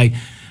that's why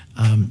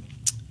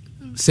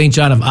St.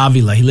 John of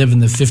Avila, he lived in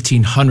the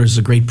 1500s,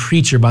 a great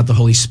preacher about the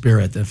Holy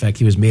Spirit. In fact,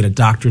 he was made a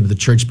doctorate of the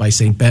church by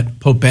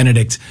Pope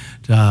Benedict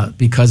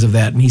because of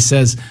that. And he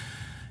says,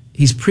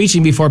 he's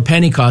preaching before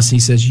Pentecost, and he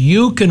says,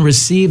 you can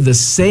receive the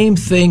same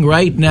thing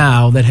right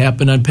now that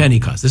happened on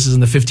Pentecost. This is in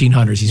the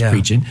 1500s he's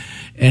preaching.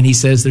 And he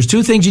says, there's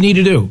two things you need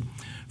to do.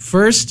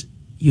 First,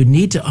 you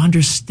need to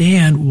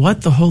understand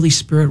what the Holy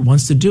Spirit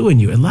wants to do in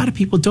you. A lot of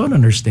people don't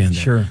understand that.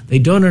 Sure. They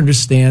don't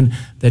understand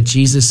that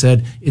Jesus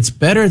said, it's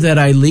better that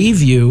I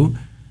leave you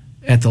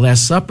at the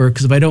Last Supper,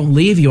 because if I don't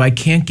leave you, I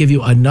can't give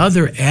you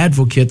another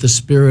advocate, the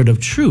Spirit of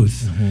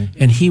truth.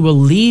 And he will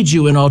lead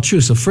you in all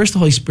truth. So first, the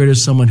Holy Spirit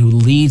is someone who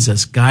leads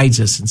us, guides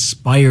us,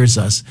 inspires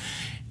us.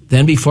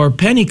 Then before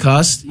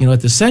Pentecost,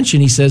 at the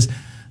Ascension, he says,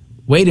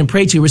 wait and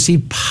pray to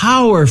receive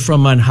power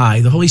from on high.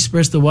 The Holy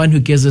Spirit's the one who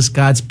gives us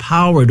God's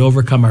power to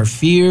overcome our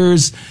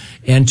fears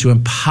and to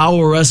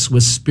empower us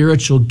with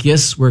spiritual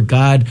gifts where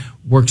God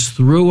works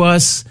through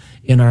us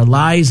in our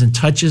lives and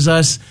touches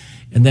us.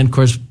 And then, of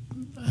course,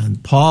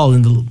 Paul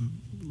in the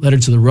letter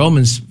to the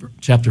Romans,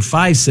 chapter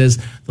 5,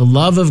 says, the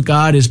love of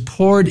God is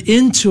poured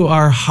into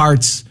our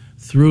hearts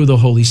through the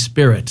Holy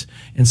Spirit.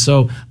 And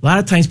so a lot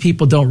of times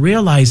people don't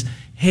realize,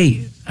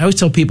 hey, I always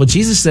tell people,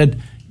 Jesus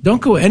said,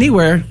 don't go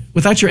anywhere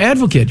without your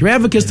advocate. Your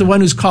advocate's the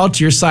one who's called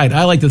to your side.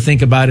 I like to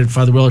think about it.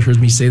 Father Willard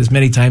heard me say this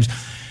many times.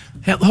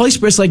 The Holy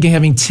Spirit's like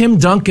having Tim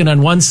Duncan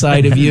on one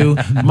side of you,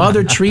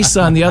 Mother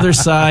Teresa on the other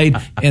side,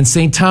 and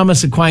St.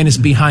 Thomas Aquinas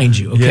behind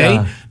you, okay?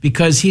 Yeah.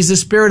 Because he's the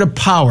spirit of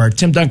power.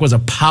 Tim Duncan was a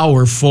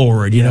power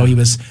forward. He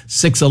was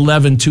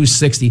 6'11",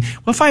 260. Well,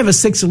 if I have a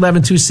 6'11",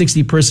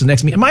 260 person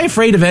next to me, am I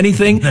afraid of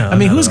anything? No,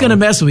 who's going to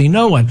mess with me?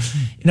 No one.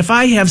 And if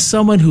I have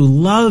someone who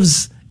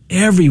loves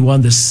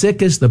everyone, the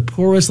sickest, the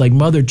poorest, like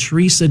Mother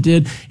Teresa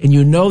did, and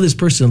this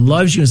person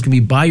loves you and is going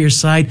to be by your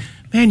side,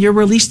 man, you're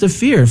released of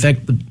fear. In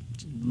fact, the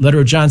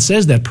letter of John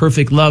says that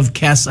perfect love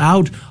casts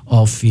out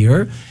all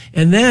fear.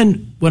 And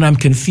then when I'm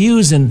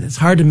confused and it's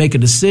hard to make a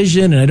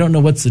decision and I don't know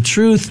what's the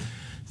truth,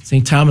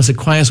 St. Thomas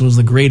Aquinas was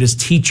the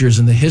greatest teachers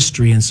in the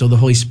history, and so the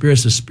Holy Spirit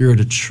is the Spirit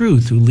of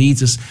truth who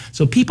leads us.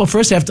 So people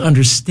first have to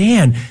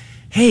understand,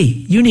 hey,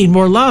 you need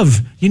more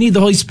love. You need the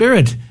Holy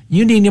Spirit.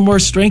 You need more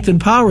strength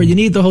and power. You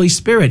need the Holy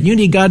Spirit. You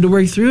need God to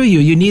work through you.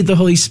 You need the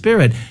Holy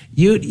Spirit.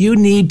 You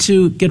need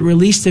to get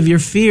released of your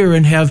fear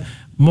and have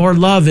more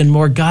love and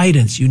more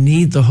guidance. You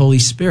need the Holy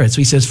Spirit. So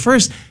he says,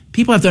 first,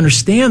 people have to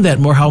understand that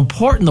more, how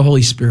important the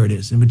Holy Spirit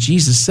is and what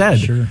Jesus said.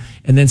 Sure.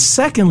 And then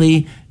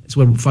secondly, it's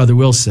what Father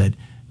Will said,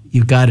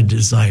 you've got to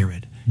desire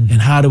it. Mm-hmm.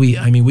 And how do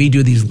we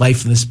do these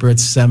Life in the Spirit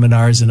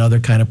seminars and other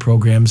kind of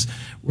programs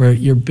where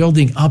you're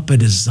building up a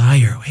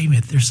desire. Hey,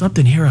 man, there's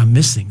something here I'm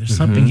missing. There's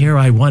something here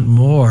I want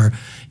more.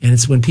 And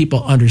it's when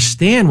people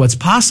understand what's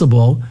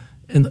possible,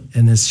 and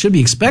this should be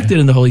expected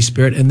in the Holy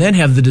Spirit, and then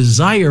have the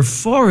desire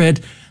for it,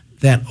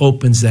 that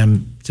opens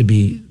them to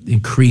be the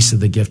increase of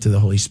the gift of the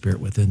Holy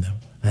Spirit within them.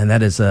 And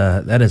that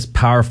is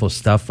powerful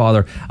stuff,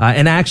 Father.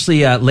 And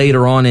actually,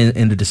 later on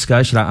in the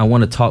discussion, I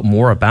want to talk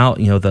more about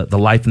the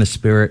Life in the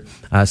Spirit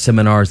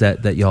seminars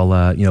that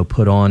y'all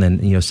put on,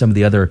 and some of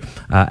the other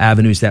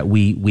avenues that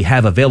we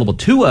have available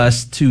to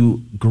us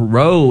to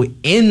grow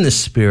in the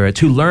Spirit,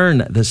 to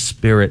learn the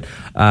Spirit,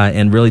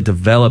 and really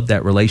develop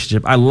that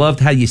relationship. I loved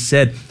how you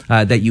said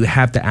that you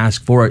have to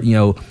ask for it.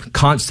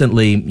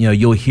 Constantly,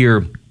 you'll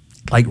hear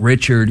like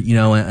Richard,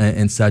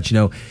 and such,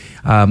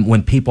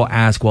 when people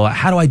ask, well,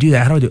 how do I do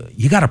that? How do I do it?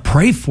 You got to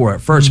pray for it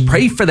first.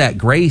 Pray for that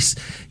grace,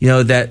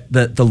 that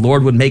the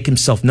Lord would make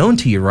himself known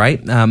to you,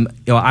 right?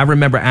 I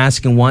remember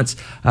asking once,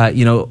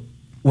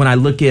 when I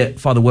look at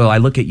Father Will, I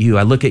look at you,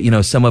 I look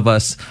at, some of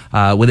us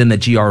within the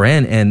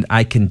GRN, and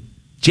I can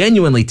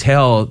genuinely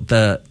tell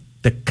the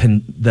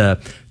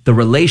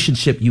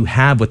relationship you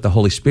have with the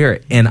Holy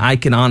Spirit. And I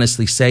can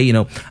honestly say,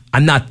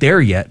 I'm not there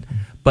yet,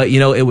 but,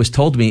 it was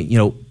told to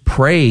me,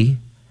 pray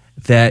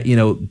that,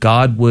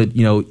 God would,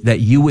 that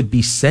you would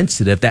be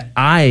sensitive, that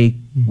I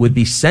would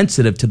be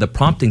sensitive to the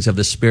promptings of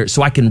the Spirit,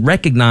 so I can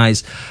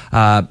recognize,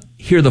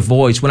 hear the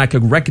voice, when I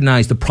could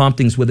recognize the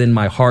promptings within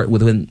my heart,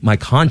 within my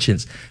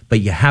conscience. But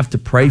you have to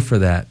pray for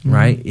that,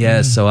 right?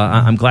 Yeah. So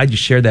I'm glad you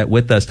shared that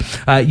with us.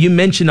 You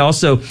mentioned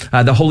also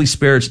the Holy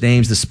Spirit's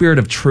names, the Spirit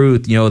of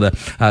truth,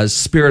 the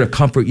Spirit of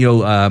comfort,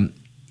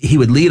 he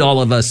would lead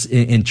all of us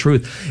in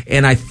truth.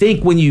 And I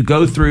think when you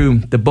go through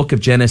the book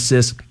of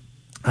Genesis,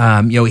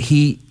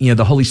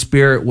 the Holy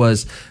Spirit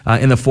was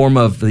in the form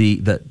of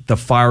the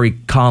fiery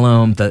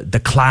column,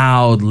 the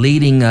cloud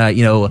leading,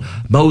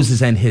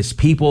 Moses and his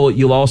people.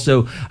 You'll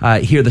also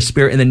hear the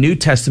Spirit in the New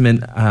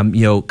Testament,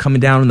 coming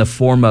down in the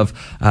form of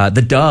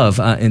the dove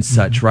and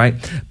such, right?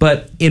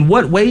 But in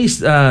what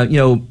ways,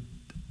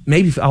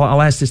 maybe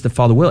I'll ask this to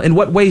Father Will. In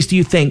what ways do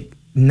you think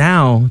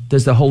now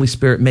does the Holy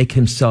Spirit make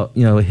himself,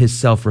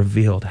 his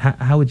revealed?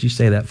 How would you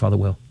say that, Father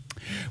Will?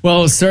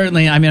 Well,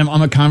 certainly. I mean,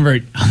 I'm a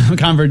convert. I'm a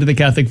convert to the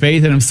Catholic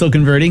faith, and I'm still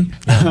converting.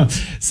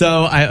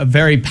 So a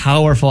very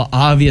powerful,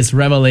 obvious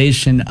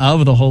revelation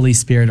of the Holy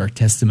Spirit are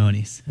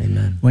testimonies.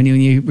 Amen. When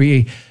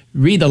you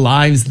read the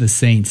lives of the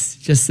saints,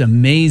 just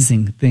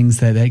amazing things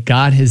that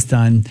God has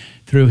done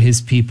through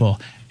his people.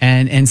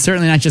 And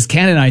certainly not just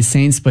canonized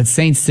saints, but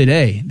saints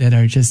today that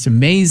are just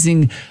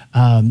amazing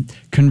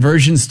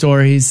conversion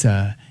stories,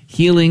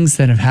 healings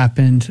that have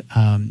happened,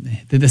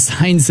 the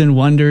signs and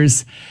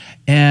wonders.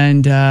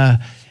 And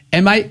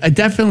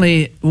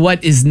definitely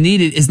what is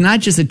needed is not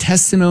just a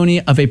testimony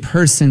of a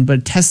person,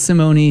 but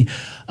testimony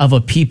of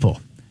a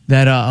people,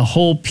 that a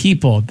whole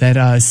people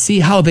that see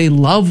how they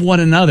love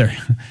one another.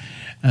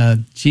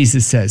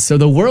 Jesus says, so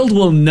the world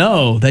will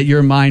know that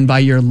you're mine by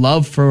your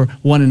love for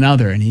one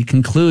another. And he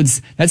concludes,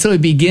 that's how he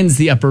begins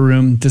the upper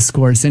room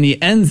discourse. And he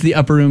ends the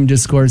upper room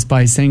discourse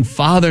by saying,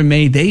 Father,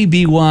 may they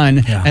be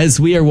one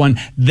as we are one.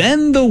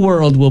 Then the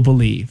world will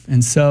believe.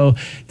 And so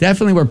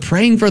definitely we're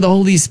praying for the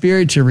Holy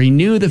Spirit to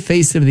renew the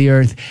face of the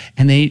earth.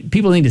 And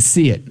people need to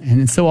see it.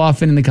 And so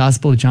often in the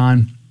Gospel of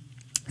John,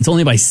 it's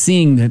only by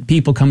seeing that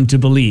people come to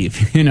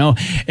believe,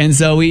 And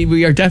so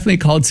we are definitely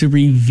called to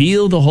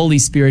reveal the Holy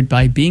Spirit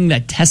by being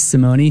that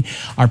testimony,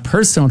 our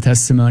personal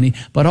testimony,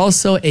 but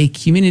also a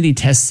community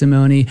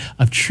testimony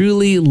of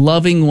truly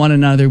loving one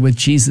another with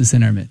Jesus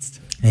in our midst.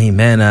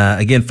 Amen.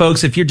 Again,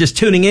 folks, if you're just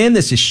tuning in,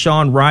 this is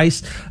Sean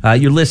Rice.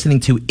 You're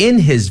listening to In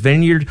His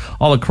Vineyard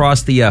all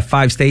across the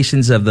 5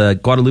 stations of the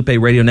Guadalupe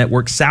Radio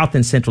Network, South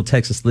and Central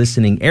Texas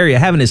listening area,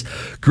 having this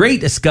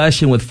great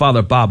discussion with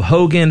Father Bob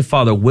Hogan,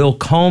 Father Will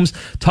Combs,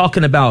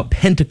 talking about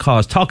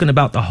Pentecost, talking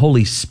about the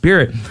Holy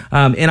Spirit.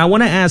 And I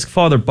want to ask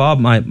Father Bob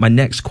my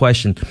next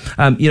question.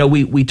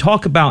 We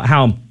talk about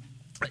how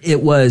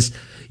it was,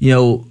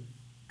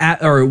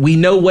 we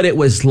know what it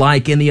was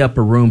like in the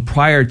upper room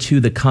prior to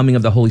the coming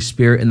of the Holy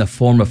Spirit in the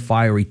form of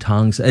fiery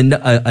tongues. And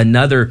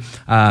another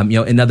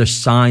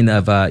sign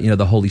of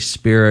the Holy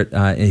Spirit,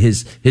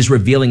 his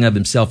revealing of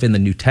himself in the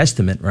New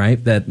Testament,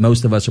 right? That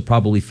most of us are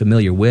probably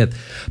familiar with.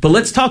 But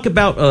let's talk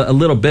about a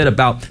little bit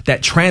about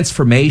that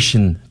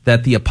transformation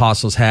that the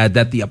apostles had,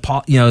 that the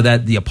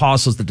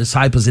apostles, the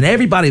disciples, and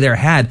everybody there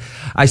had.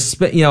 I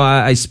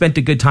spent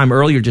a good time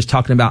earlier just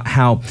talking about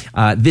how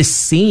this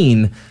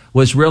scene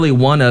was really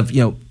one of,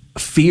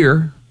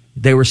 fear,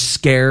 They were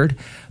scared.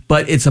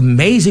 But it's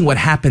amazing what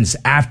happens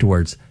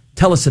afterwards.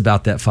 Tell us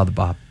about that, Father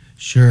Bob.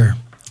 Sure.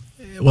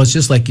 Well, it's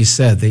just like you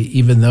said.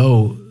 Even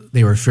though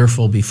they were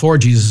fearful before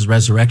Jesus'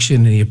 resurrection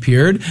and he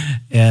appeared,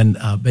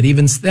 but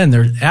even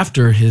then,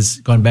 after his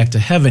gone back to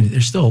heaven,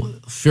 they're still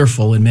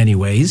fearful in many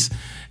ways.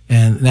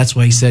 And that's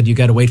why he said you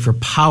got to wait for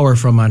power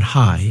from on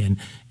high.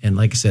 And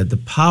like I said, the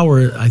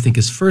power, I think,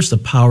 is first a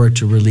power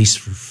to release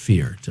for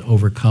fear, to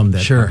overcome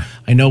that. Sure.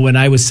 I know when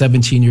I was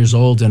 17 years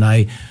old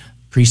and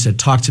priest had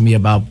talked to me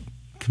about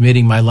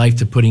committing my life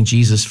to putting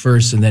Jesus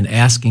first and then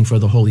asking for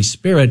the Holy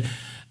Spirit,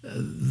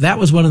 that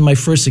was one of my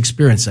first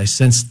experiences. I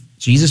sensed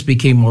Jesus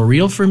became more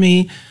real for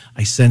me.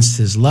 I sensed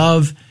his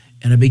love,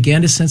 and I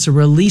began to sense a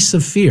release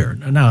of fear.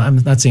 Now, I'm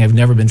not saying I've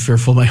never been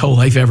fearful my whole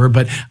life ever,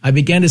 but I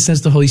began to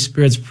sense the Holy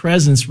Spirit's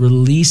presence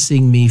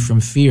releasing me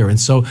from fear. And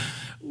so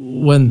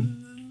when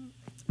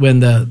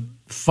the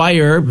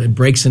fire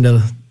breaks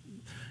into,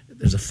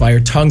 there's a fire,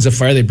 tongues of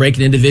fire, they break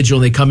an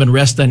individual and they come and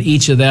rest on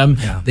each of them.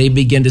 Yeah. They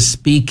begin to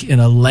speak in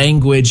a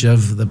language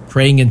of the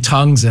praying in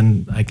tongues,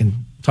 and I can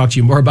talk to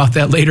you more about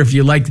that later if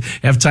you like,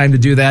 have time to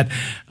do that.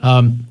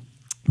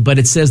 But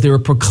it says they were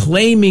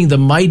proclaiming the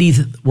mighty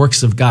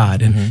works of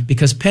God. And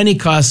because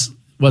Pentecost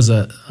was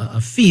a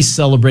feast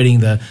celebrating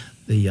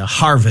the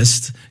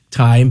harvest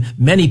time,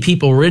 many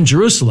people were in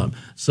Jerusalem.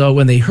 So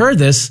when they heard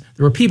this,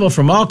 there were people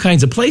from all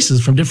kinds of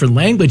places, from different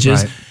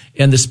languages. Right.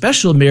 And the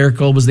special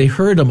miracle was they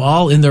heard them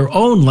all in their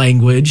own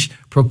language,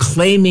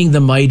 proclaiming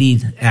the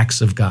mighty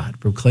acts of God,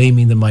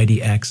 proclaiming the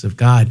mighty acts of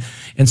God.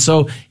 And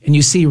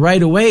you see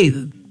right away,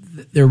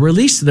 they're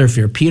released to their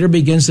fear. Peter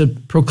begins to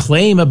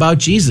proclaim about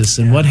Jesus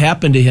and what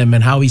happened to him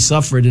and how he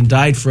suffered and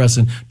died for us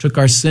and took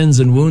our sins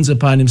and wounds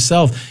upon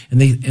himself.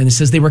 And it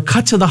says they were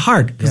cut to the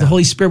heart because the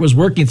Holy Spirit was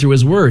working through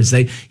his words.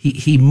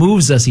 He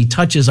moves us. He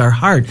touches our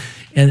heart.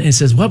 And it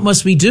says, what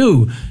must we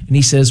do? And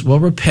he says, well,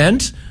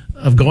 repent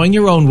of going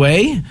your own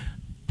way,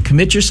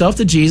 commit yourself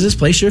to Jesus,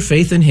 place your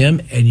faith in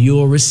him, and you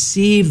will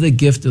receive the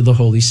gift of the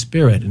Holy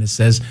Spirit. And it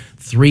says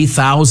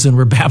 3,000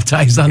 were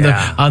baptized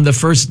on the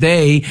first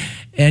day.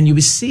 And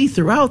you see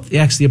throughout the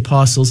Acts of the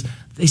Apostles,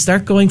 they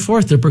start going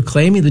forth. They're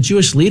proclaiming. The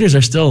Jewish leaders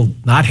are still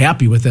not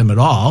happy with them at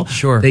all.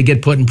 Sure. They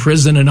get put in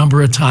prison a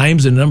number of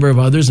times, and a number of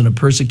others, and a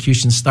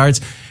persecution starts.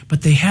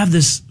 But they have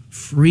this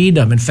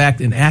freedom. In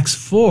fact, in Acts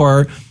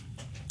 4,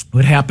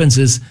 what happens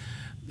is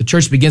the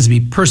church begins to be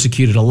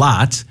persecuted a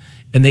lot,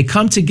 and they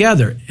come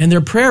together. And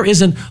their prayer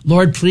isn't,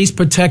 Lord, please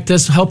protect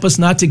us, help us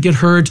not to get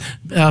hurt,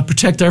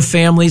 protect our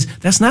families.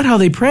 That's not how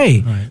they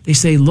pray. Right. They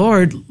say,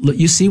 Lord,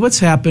 you see what's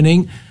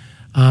happening.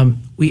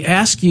 We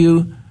ask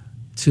you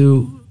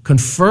to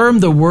confirm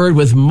the word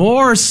with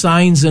more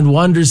signs and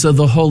wonders of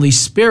the Holy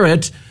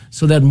Spirit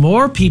so that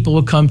more people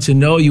will come to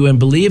know you and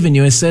believe in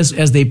you. It says,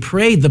 as they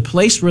prayed, the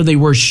place where they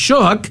were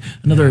shook,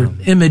 another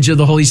image of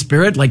the Holy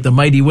Spirit, like the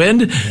mighty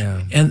wind,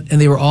 and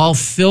they were all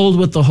filled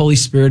with the Holy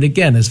Spirit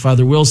again. As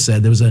Father Will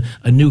said, there was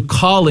a new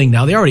calling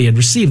now. They already had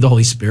received the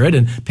Holy Spirit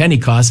in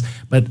Pentecost,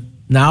 but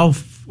now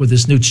with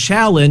this new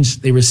challenge,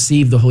 they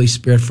received the Holy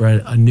Spirit for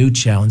a new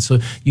challenge. So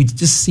you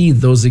just see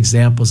those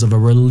examples of a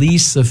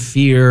release of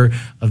fear,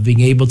 of being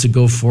able to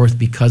go forth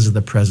because of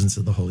the presence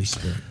of the Holy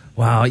Spirit.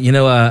 Wow.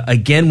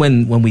 Again,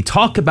 when we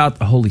talk about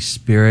the Holy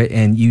Spirit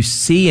and you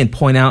see and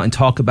point out and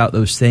talk about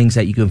those things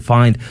that you can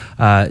find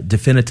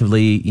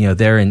definitively,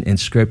 there in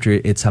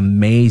Scripture, it's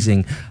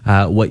amazing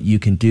what you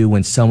can do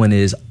when someone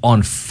is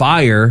on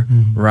fire,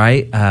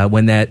 right?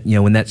 When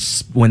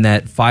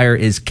that fire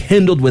is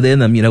kindled within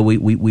them,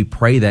 we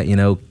pray that,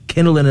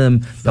 kindle in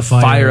them the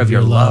fire of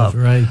your love.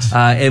 Right.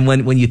 And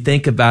when you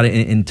think about it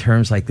in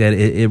terms like that,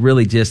 it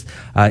really just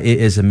it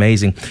is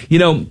amazing.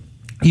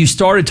 You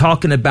started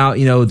talking about,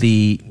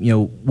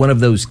 one of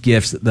those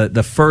gifts,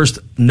 the first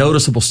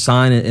noticeable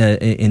sign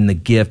in the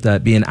gift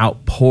being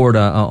outpoured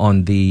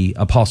on the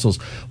apostles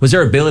was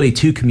their ability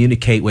to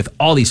communicate with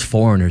all these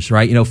foreigners,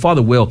 right?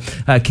 Father Will,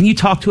 can you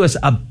talk to us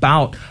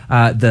about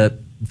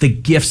the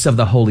gifts of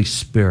the Holy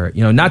Spirit?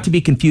 Not to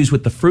be confused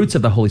with the fruits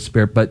of the Holy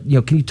Spirit, but,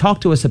 can you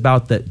talk to us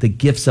about the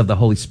gifts of the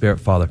Holy Spirit,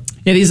 Father?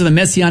 Yeah, these are the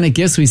messianic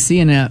gifts we see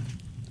in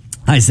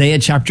Isaiah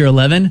chapter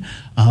 11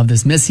 of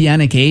this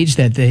messianic age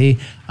that he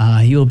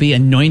will be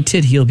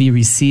anointed. He'll be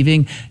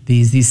receiving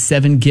these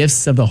 7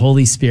 gifts of the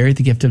Holy Spirit,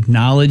 the gift of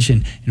knowledge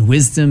and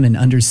wisdom and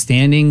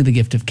understanding, the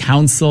gift of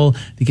counsel,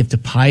 the gift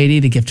of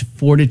piety, the gift of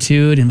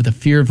fortitude, and with the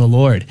fear of the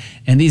Lord.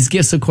 And these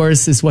gifts, of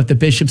course, is what the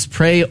bishops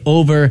pray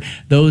over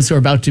those who are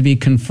about to be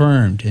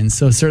confirmed. And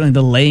so certainly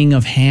the laying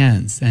of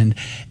hands. And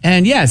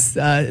yes,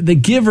 the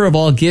giver of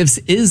all gifts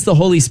is the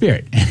Holy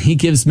Spirit, and he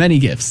gives many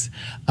gifts.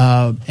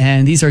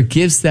 And these are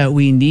gifts that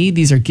we need.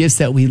 These are gifts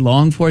that we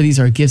long for. These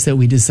are gifts that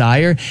we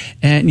desire.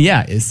 And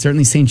it's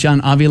certainly St. John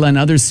Avila and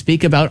others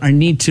speak about our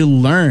need to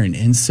learn.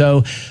 And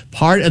so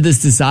part of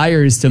this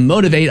desire is to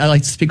motivate. I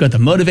like to speak about to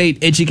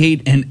motivate,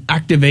 educate, and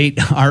activate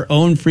our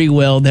own free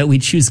will that we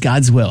choose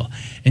God's will.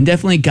 And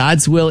definitely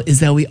God's will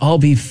is that we all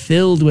be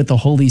filled with the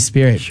Holy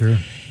Spirit. Sure.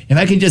 If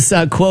I can just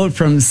quote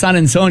from San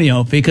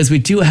Antonio, because we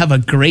do have a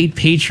great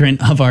patron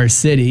of our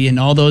city and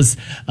all those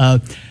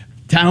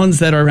towns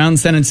that are around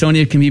San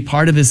Antonio can be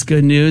part of this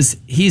good news.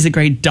 He's a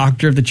great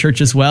doctor of the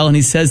church as well. And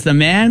he says, the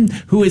man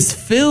who is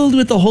filled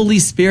with the Holy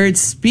Spirit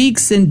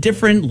speaks in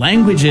different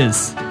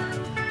languages.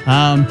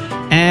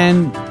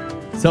 And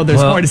so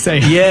there's more to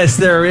say. Yes,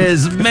 there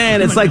is.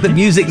 Man, it's like the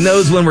music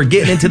knows when we're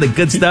getting into the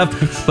good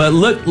stuff. But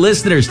look,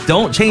 listeners,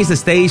 don't change the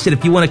station.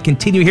 If you want to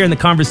continue hearing the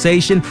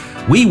conversation,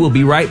 we will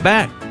be right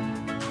back.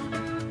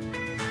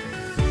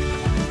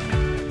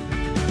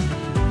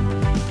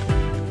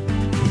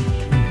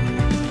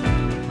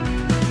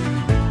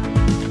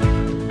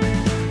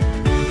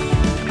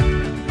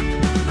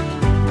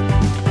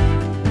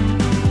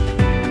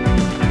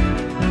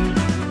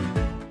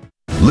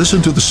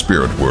 Listen to The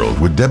Spirit World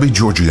with Debbie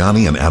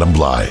Georgiani and Adam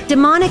Bly.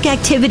 Demonic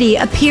activity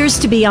appears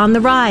to be on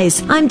the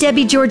rise. I'm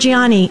Debbie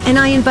Georgiani, and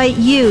I invite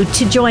you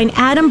to join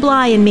Adam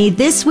Bly and me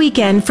this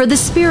weekend for The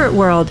Spirit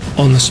World.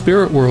 On The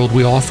Spirit World,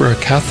 we offer a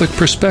Catholic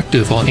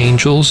perspective on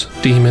angels,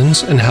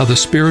 demons, and how the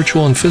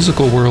spiritual and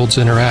physical worlds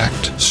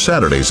interact.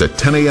 Saturdays at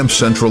 10 a.m.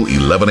 Central,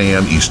 11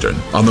 a.m. Eastern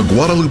on the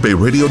Guadalupe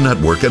Radio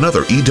Network and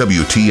other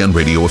EWTN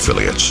radio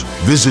affiliates.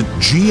 Visit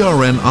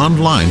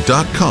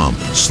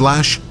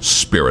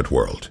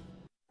grnonline.com/spiritworld.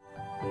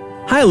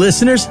 Hi,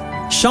 listeners.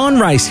 Sean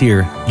Rice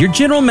here, your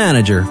general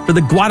manager for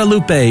the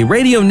Guadalupe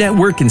Radio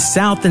Network in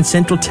South and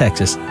Central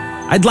Texas.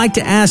 I'd like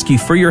to ask you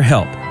for your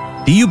help.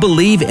 Do you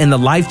believe in the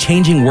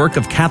life-changing work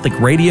of Catholic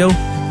radio?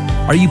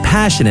 Are you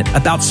passionate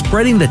about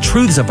spreading the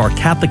truths of our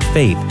Catholic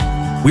faith?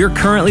 We are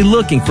currently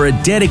looking for a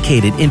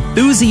dedicated,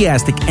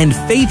 enthusiastic, and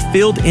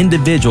faith-filled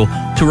individual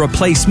to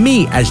replace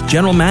me as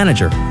general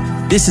manager.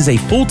 This is a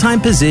full-time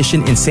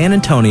position in San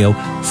Antonio,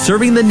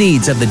 serving the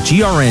needs of the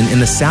GRN in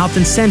the South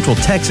and Central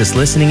Texas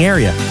listening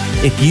area.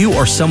 If you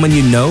or someone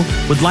you know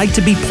would like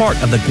to be part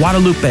of the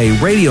Guadalupe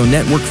Radio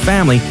Network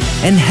family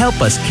and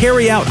help us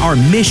carry out our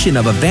mission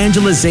of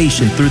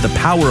evangelization through the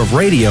power of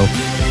radio,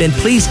 then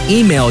please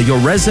email your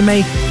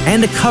resume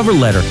and a cover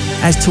letter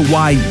as to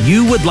why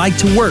you would like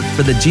to work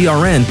for the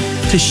GRN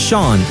to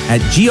Sean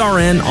at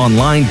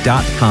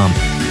grnonline.com.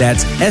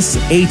 That's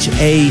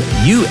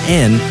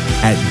SHAUN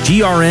at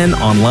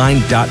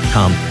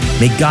grnonline.com.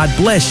 May God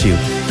bless you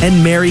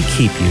and Mary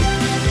keep you.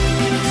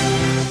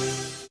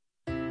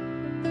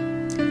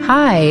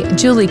 Hi,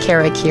 Julie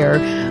Carrick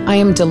here. I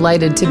am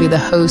delighted to be the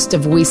host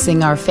of We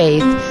Sing Our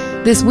Faith.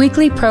 This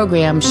weekly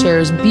program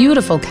shares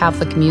beautiful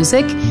Catholic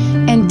music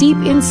and deep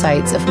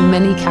insights of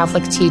many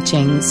Catholic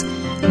teachings.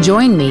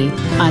 Join me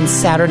on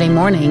Saturday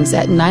mornings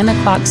at 9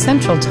 o'clock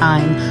Central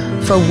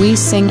Time for We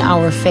Sing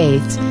Our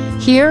Faith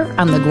here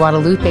on the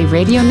Guadalupe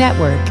Radio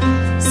Network.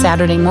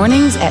 Saturday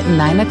mornings at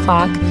 9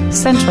 o'clock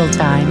Central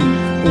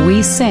Time.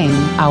 We Sing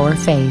Our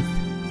Faith.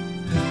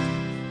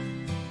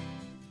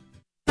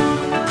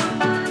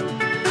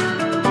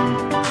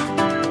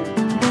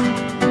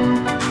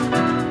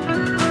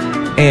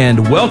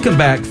 And welcome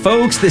back,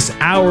 folks. This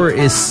hour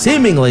is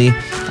seemingly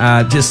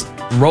just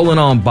rolling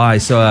on by.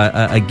 So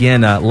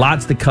again,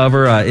 lots to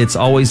cover. It's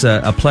always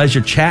a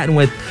pleasure chatting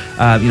with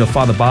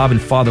Father Bob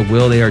and Father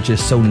Will. They are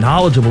just so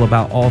knowledgeable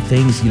about all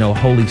things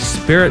Holy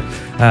Spirit.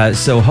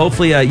 So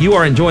hopefully you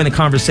are enjoying the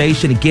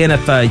conversation. Again,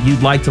 if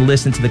you'd like to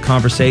listen to the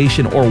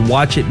conversation or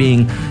watch it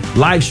being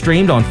live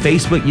streamed on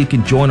Facebook, you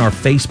can join our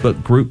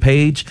Facebook group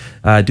page.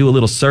 Do a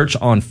little search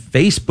on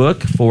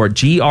Facebook for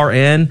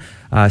GRN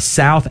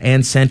South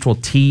and Central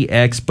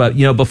TX. But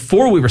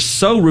before we were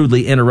so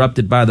rudely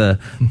interrupted by the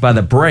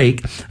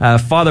break,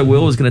 Father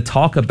Will was going to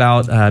talk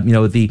about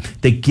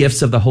the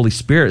gifts of the Holy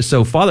Spirit.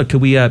 So Father, could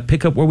we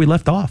pick up where we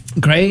left off?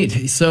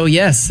 Great. So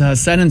yes,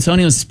 San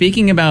Antonio is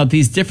speaking about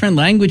these different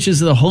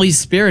languages of the Holy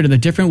Spirit, or the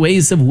different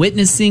ways of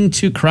witnessing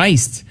to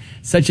Christ,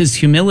 such as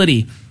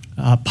humility,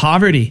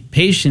 poverty,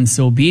 patience,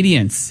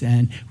 obedience.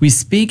 And we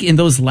speak in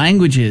those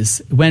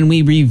languages when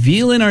we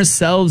reveal in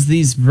ourselves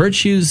these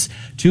virtues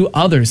to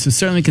others. So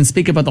certainly we can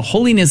speak about the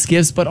holiness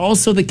gifts, but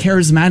also the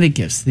charismatic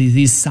gifts,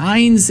 these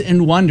signs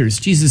and wonders.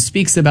 Jesus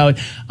speaks about,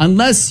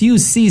 unless you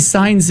see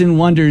signs and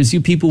wonders,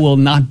 you people will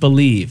not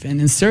believe.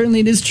 And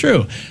certainly it is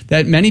true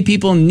that many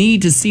people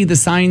need to see the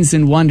signs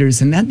and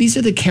wonders, and that these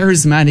are the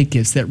charismatic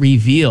gifts that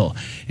reveal.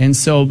 And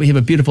so we have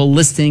a beautiful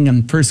listing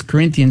in 1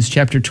 Corinthians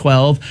chapter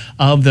 12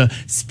 of the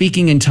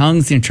speaking in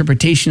tongues, the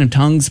interpretation of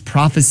tongues,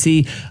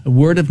 prophecy,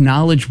 word of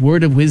knowledge,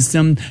 word of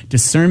wisdom,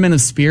 discernment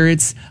of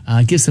spirits,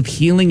 gifts of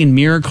healing and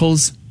miracles.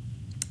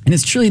 And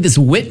it's truly this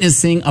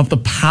witnessing of the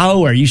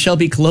power. You shall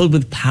be clothed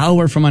with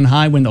power from on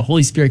high when the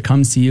Holy Spirit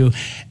comes to you.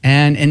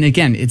 And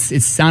again,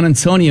 it's San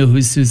Antonio,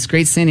 who's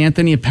great Saint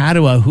Anthony of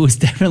Padua, who is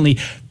definitely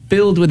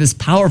filled with this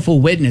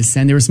powerful witness,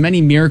 and there was many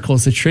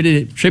miracles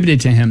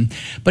attributed to him.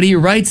 But he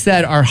writes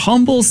that our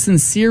humble,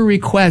 sincere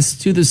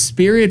request to the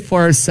Spirit for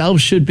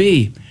ourselves should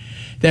be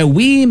that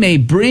we may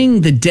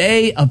bring the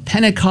day of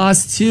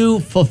Pentecost to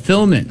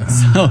fulfillment.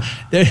 So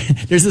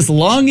there's this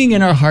longing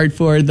in our heart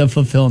for the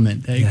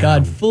fulfillment, that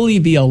God fully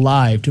be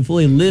alive, to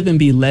fully live and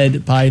be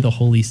led by the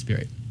Holy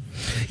Spirit.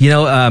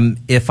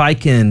 If I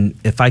can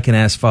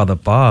ask Father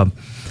Bob,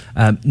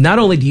 not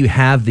only do you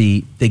have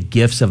the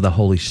gifts of the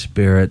Holy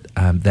Spirit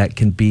that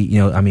can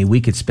be,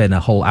 we could spend a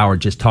whole hour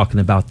just talking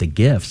about the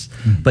gifts,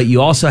 but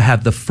you also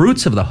have the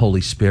fruits of the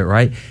Holy Spirit,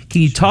 right?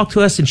 Can you talk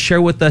to us and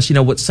share with us,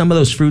 what some of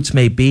those fruits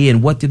may be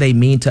and what do they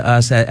mean to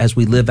us as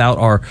we live out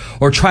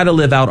or try to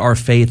live out our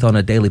faith on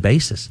a daily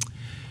basis?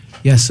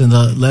 Yes, in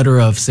the letter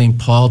of St.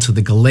 Paul to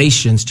the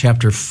Galatians,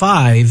 chapter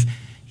 5,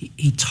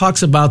 he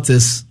talks about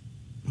this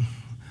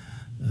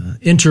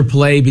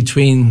interplay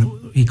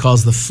between, he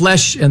calls the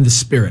flesh and the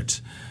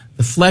spirit.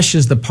 The flesh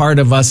is the part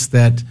of us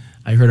that,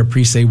 I heard a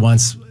priest say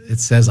once, it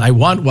says, I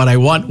want what I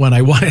want when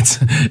I want it.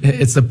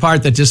 It's the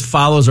part that just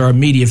follows our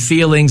immediate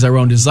feelings, our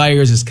own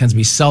desires. It can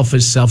be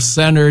selfish,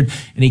 self-centered.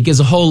 And he gives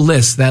a whole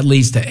list that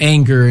leads to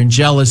anger and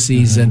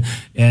jealousies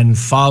and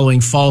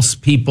following false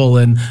people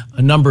and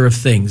a number of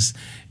things.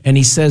 And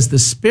he says the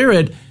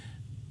spirit,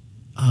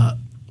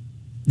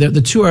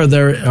 the two are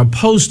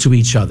opposed to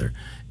each other.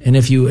 And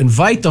if you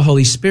invite the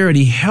Holy Spirit,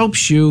 he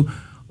helps you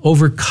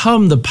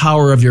overcome the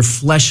power of your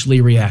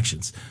fleshly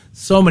reactions.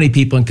 So many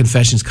people in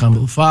confessions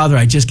come, Father,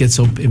 I just get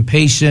so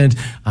impatient.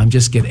 I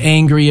just get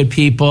angry at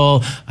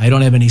people. I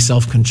don't have any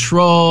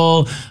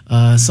self-control.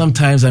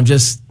 Sometimes I'm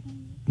just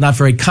not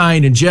very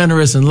kind and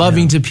generous and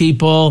loving to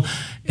people.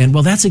 And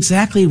well, that's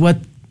exactly what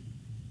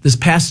this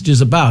passage is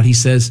about. He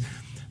says,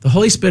 the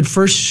Holy Spirit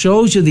first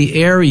shows you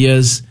the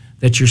areas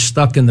that you're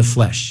stuck in the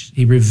flesh.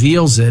 He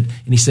reveals it,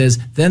 and he says,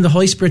 then the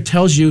Holy Spirit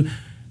tells you,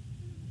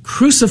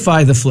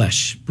 crucify the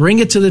flesh. Bring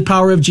it to the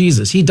power of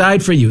Jesus. He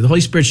died for you. The Holy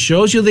Spirit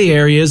shows you the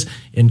areas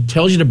and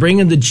tells you to bring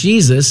them to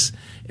Jesus,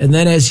 and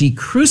then as he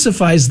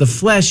crucifies the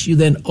flesh, you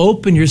then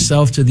open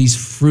yourself to these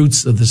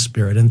fruits of the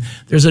Spirit. And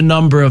there's a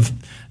number of,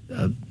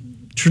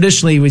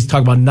 traditionally we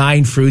talk about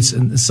 9 fruits,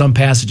 and in some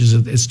passages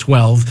it's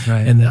 12,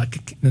 right. And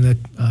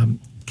the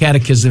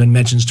Catechism it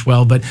mentions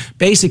 12, but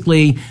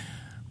basically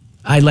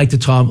I like to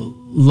talk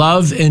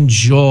love and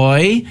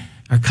joy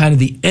are kind of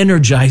the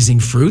energizing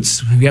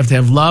fruits. We have to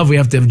have love. We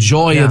have to have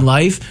joy in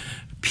life.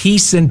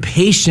 Peace and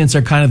patience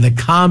are kind of the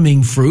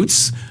calming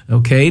fruits,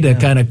 okay, to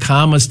kind of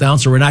calm us down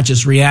so we're not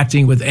just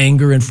reacting with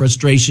anger and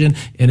frustration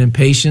and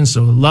impatience.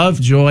 So love,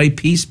 joy,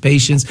 peace,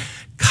 patience.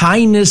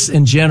 Kindness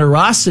and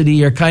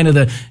generosity are kind of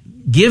the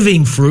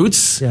giving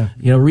fruits.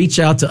 Reach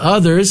out to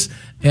others.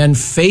 And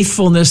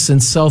faithfulness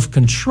and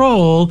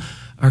self-control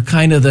are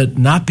kind of the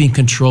not being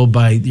controlled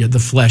by the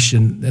flesh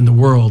and the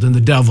world and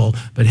the devil.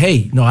 But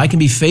hey, no, I can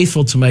be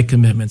faithful to my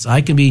commitments.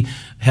 I can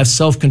have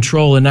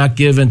self-control and not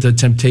give in to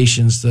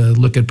temptations to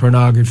look at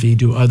pornography,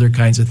 do other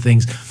kinds of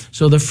things.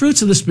 So the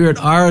fruits of the Spirit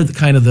are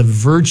kind of the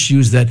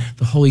virtues that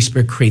the Holy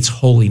Spirit creates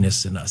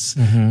holiness in us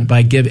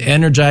by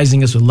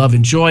energizing us with love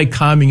and joy,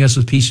 calming us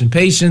with peace and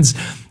patience,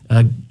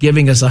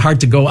 giving us a heart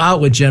to go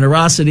out with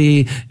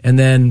generosity, and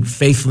then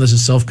faithfulness and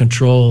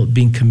self-control,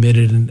 being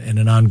committed in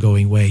an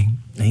ongoing way.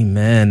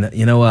 Amen.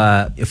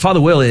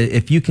 Father Will,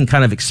 if you can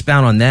kind of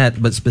expound on that,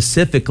 but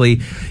specifically,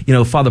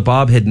 Father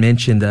Bob had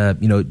mentioned,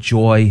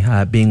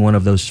 joy being one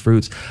of those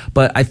fruits.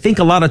 But I think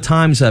a lot of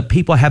times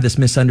people have this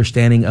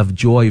misunderstanding of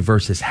joy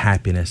versus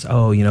happiness.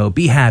 Oh,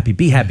 be happy,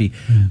 be happy.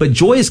 Yeah. But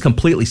joy is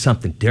completely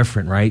something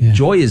different, right? Yeah.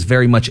 Joy is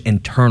very much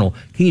internal.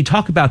 Can you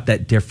talk about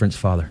that difference,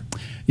 Father?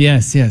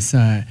 Yes.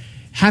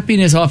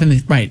 Happiness often,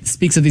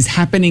 speaks of these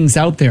happenings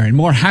out there, and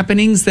more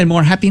happenings than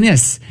more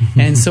happiness.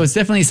 And so it's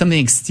definitely something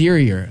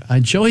exterior.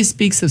 Joy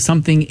speaks of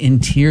something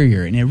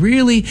interior, and it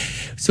really,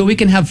 so we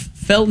can have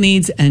felt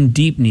needs and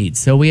deep needs.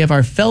 So we have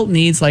our felt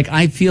needs, like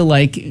I feel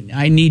like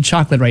I need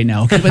chocolate right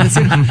now. But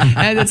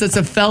it's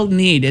a felt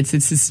need. It's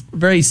this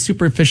very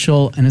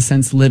superficial, in a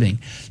sense, living.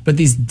 But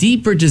these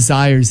deeper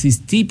desires, these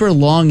deeper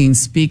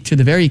longings speak to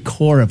the very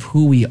core of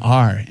who we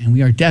are. And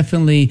we are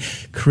definitely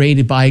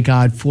created by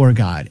God for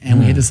God. And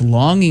we have this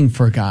longing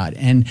for God.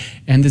 And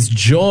this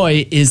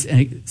joy is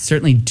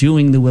certainly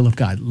doing the will of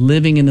God,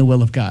 living in the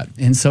will of God.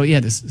 And so,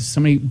 there's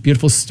so many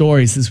beautiful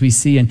stories as we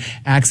see in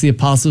Acts of the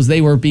Apostles.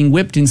 They were being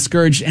whipped and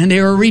scourged, and they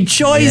were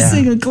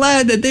rejoicing and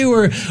glad that they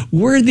were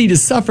worthy to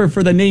suffer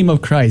for the name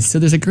of Christ. So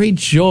there's a great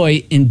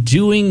joy in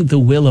doing the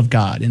will of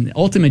God. And the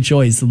ultimate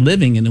joy is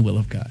living in the will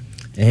of God.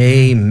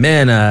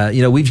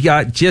 Amen. We've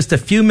got just a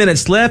few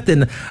minutes left,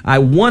 and I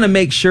want to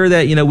make sure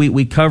that,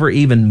 we cover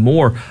even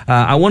more.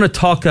 I want to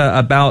talk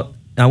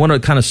I want to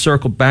kind of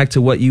circle back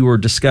to what you were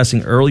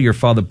discussing earlier,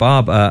 Father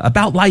Bob,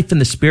 about Life in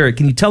the Spirit.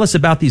 Can you tell us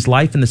about these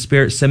Life in the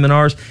Spirit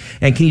seminars?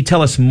 And can you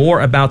tell us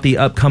more about the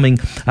upcoming,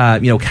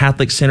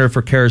 Catholic Center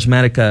for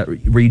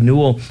Charismatic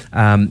Renewal,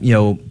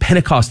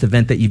 Pentecost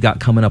event that you've got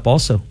coming up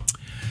also?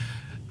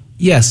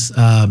 Yes.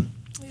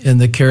 In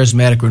the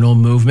Charismatic Renewal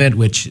Movement,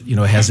 which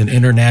has an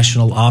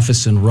international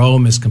office in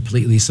Rome, is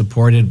completely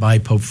supported by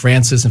Pope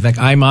Francis. In fact,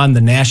 I'm on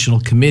the national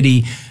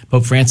committee,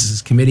 Pope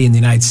Francis's committee in the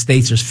United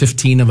States. There's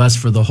 15 of us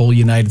for the whole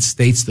United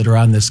States that are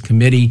on this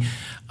committee.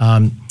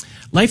 Life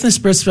in the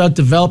Spirit is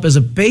developed as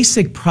a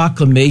basic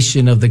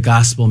proclamation of the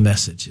gospel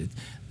message.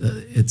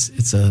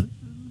 It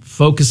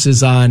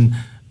focuses on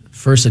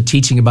first a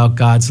teaching about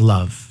God's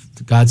love,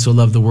 God so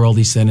loved the world,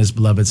 he sent his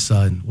beloved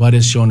Son. What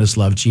has shown us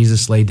love?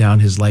 Jesus laid down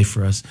his life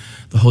for us.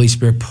 The Holy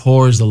Spirit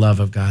pours the love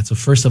of God. So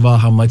first of all,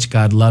 how much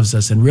God loves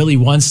us and really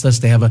wants us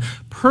to have a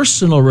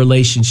personal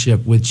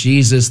relationship with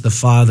Jesus, the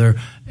Father,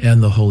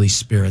 and the Holy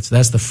Spirit. So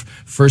that's the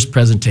first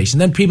presentation.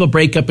 Then people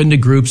break up into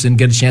groups and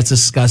get a chance to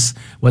discuss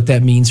what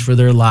that means for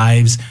their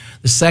lives.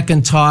 The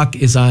second talk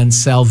is on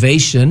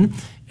salvation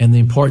and the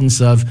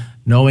importance of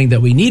knowing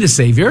that we need a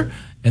Savior,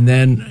 and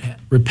then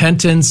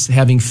repentance,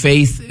 having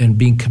faith, and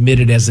being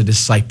committed as a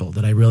disciple,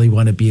 that I really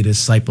want to be a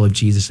disciple of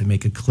Jesus and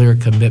make a clear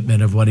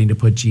commitment of wanting to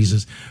put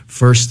Jesus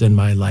first in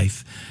my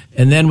life.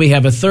 And then we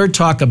have a third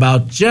talk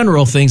about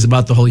general things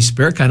about the Holy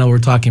Spirit, kind of what we're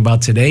talking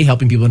about today,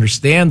 helping people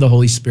understand the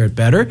Holy Spirit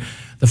better.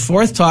 The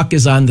fourth talk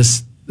is on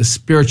the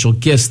spiritual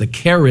gifts, the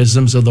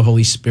charisms of the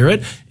Holy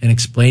Spirit, and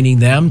explaining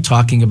them,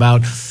 talking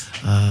about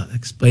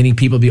explaining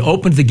people be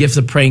open to the gift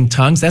of praying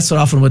tongues. That's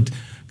often what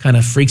kind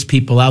of freaks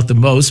people out the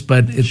most,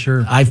 but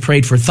I've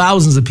prayed for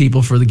thousands of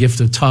people for the gift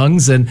of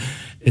tongues, and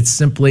it's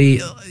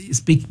simply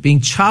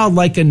being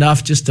childlike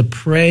enough just to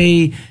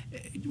pray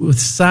with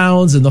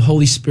sounds and the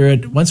Holy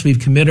Spirit. Once we've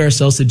committed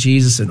ourselves to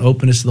Jesus and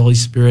openness to the Holy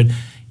Spirit,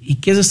 he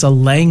gives us a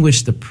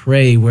language to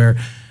pray where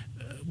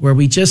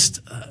we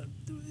just,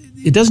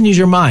 it doesn't use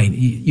your mind.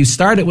 You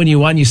start it when you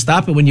want, you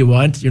stop it when you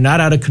want. You're not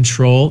out of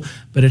control,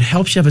 but it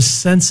helps you have a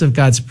sense of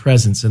God's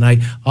presence. And I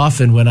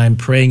often, when I'm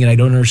praying and I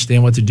don't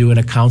understand what to do in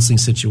a counseling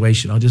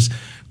situation, I'll just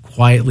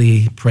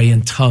quietly pray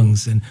in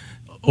tongues and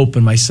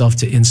open myself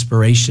to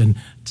inspiration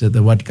to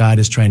what God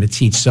is trying to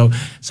teach. So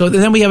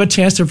then we have a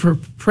chance to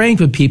praying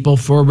with people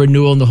for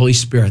renewal in the Holy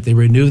Spirit. They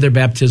renew their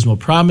baptismal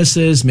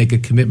promises, make a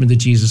commitment to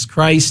Jesus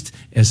Christ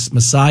as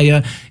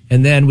Messiah,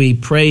 and then we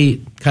pray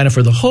kind of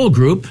for the whole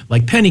group,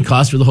 like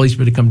Pentecost, for the Holy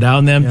Spirit to come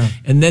down them,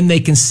 and then they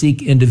can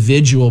seek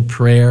individual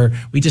prayer.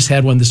 We just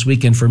had one this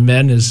weekend for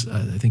men, as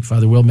I think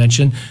Father Will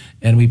mentioned,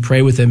 and we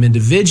pray with them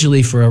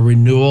individually for a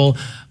renewal.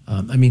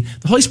 The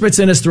Holy Spirit's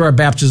in us through our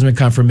baptism and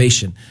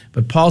confirmation.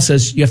 But Paul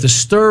says you have to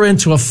stir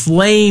into a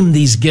flame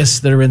these gifts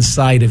that are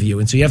inside of you.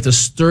 And so you have to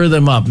stir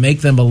them up,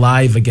 make them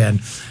alive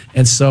again.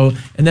 And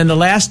then the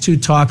last two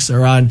talks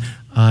are on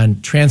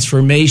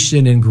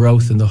transformation and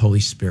growth in the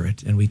Holy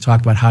Spirit. And we talk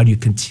about how do you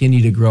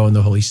continue to grow in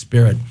the Holy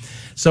Spirit.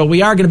 So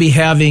we are going to be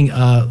having,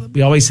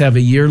 we always have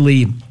a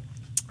yearly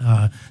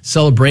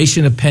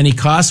celebration of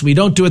Pentecost. We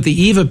don't do it the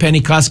eve of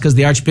Pentecost because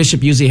the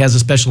Archbishop usually has a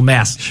special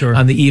Mass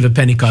on the eve of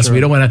Pentecost.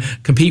 We don't want to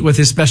compete with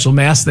his special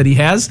Mass that he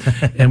has,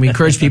 and we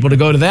encourage people to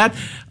go to that.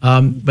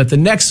 But the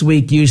next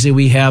week, usually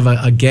we have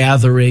a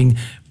gathering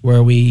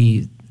where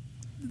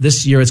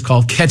this year it's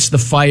called Catch the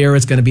Fire.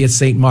 It's going to be at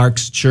St.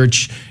 Mark's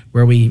Church,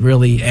 where we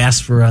really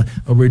ask for a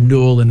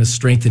renewal and a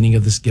strengthening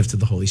of this gift of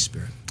the Holy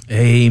Spirit.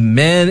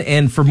 Amen.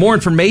 And for more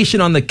information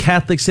on the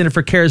Catholic Center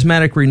for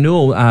Charismatic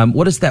Renewal,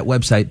 what is that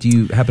website? Do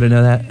you happen to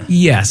know that?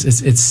 Yes,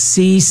 it's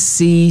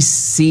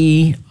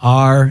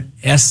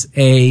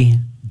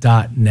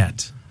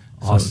cccrsa.net.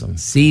 Awesome.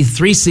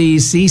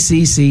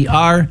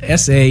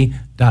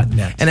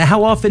 C3CCCRSA.net. And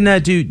how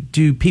often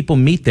do people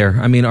meet there?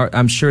 I mean,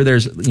 I'm sure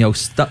there's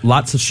lots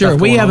of stuff. Sure,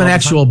 we have an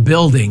actual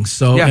building,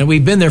 and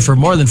we've been there for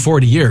more than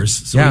 40 years.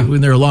 So we've been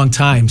there a long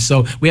time.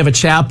 So we have a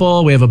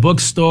chapel, we have a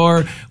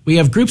bookstore, we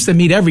have groups that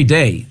meet every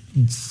day.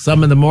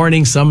 Some in the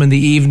morning, some in the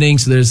evening.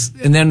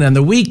 And then on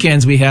the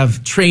weekends we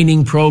have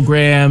training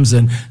programs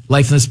and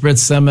Life in the Spirit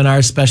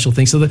seminars, special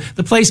things. So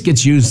the place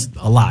gets used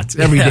a lot.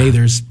 Every day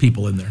there's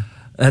people in there.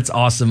 That's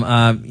awesome.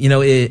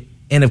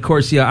 And of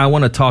course, I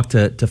want to talk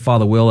to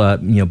Father Will,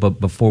 but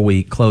before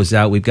we close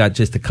out, we've got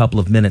just a couple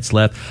of minutes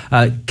left.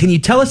 Can you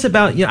tell us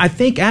about, I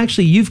think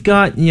actually you've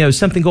got,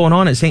 something going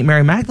on at St.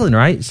 Mary Magdalene,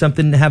 right?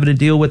 Something having to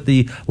deal with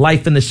the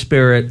Life in the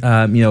Spirit,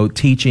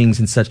 teachings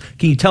and such.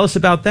 Can you tell us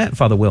about that,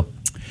 Father Will?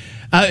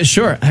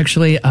 Sure.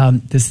 Actually,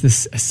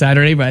 this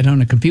Saturday, but I don't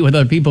want to compete with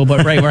other people,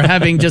 but we're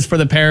having just for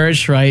the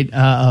parish,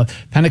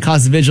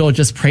 Pentecost Vigil,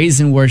 just praise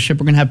and worship.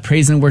 We're going to have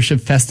praise and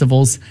worship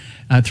festivals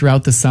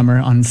throughout the summer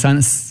on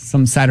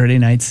some Saturday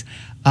nights.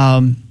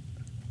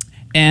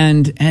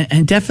 And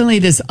definitely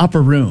this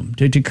upper room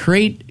to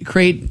create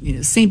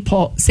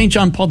St.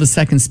 John Paul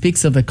II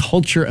speaks of the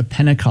culture of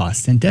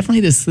Pentecost, and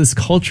definitely this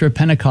culture of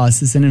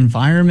Pentecost is an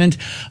environment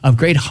of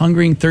great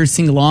hungering,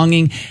 thirsting,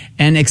 longing,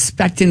 and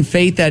expectant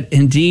faith that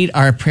indeed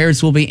our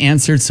prayers will be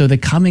answered. So the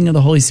coming of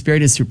the Holy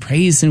Spirit is through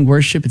praise and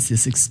worship. It's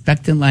this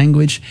expectant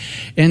language,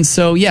 and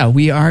so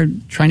we are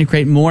trying to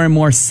create more and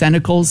more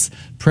cenacles,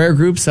 prayer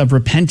groups of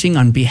repenting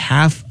on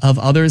behalf of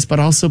others, but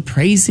also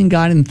praising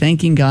God and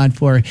thanking God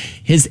for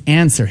his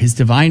answer, his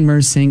divine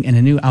mercy, and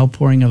a new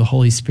outpouring of the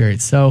Holy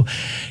Spirit. So,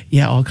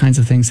 all kinds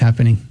of things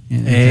happening.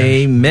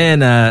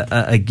 Amen.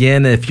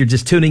 Again, if you're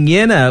just tuning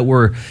in,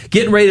 we're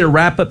getting ready to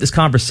wrap up this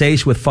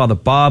conversation with Father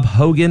Bob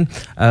Hogan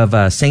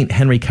of St.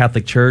 Henry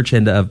Catholic Church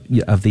and of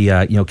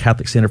the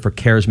Catholic Center for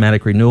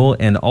Charismatic Renewal,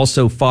 and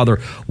also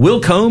Father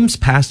Will Combs,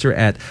 pastor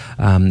at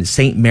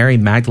St. Mary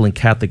Magdalene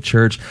Catholic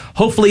Church.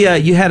 Hopefully,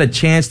 you had a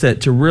chance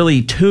to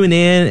really tune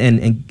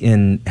in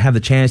and have the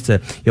chance to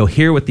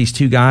hear what these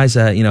two guys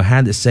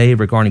had to say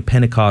regarding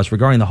Pentecost,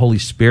 regarding the Holy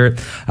Spirit,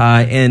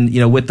 and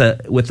with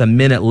a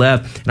minute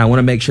left, and I want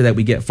to make sure that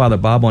we get Father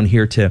Bob on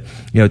here to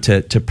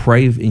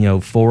pray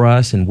for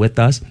us and with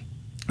us.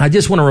 I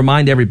just want to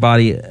remind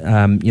everybody,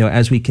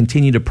 as we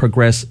continue to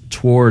progress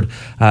toward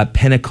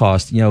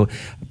Pentecost,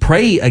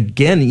 pray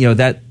again,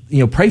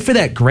 pray for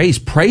that grace,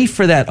 pray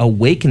for that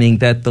awakening,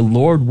 that the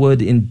Lord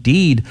would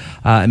indeed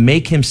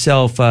make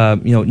himself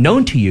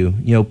known to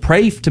you.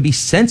 Pray to be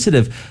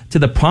sensitive to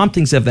the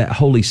promptings of that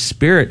Holy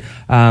Spirit.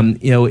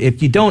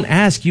 If you don't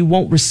ask, you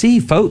won't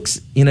receive, folks.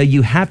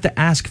 You have to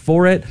ask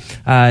for it.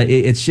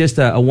 It's just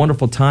a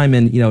wonderful time,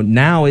 and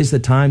now is the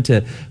time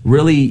to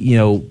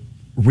really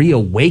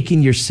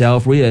reawaken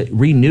yourself,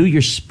 renew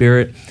your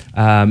spirit,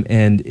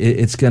 and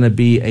it's going to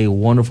be a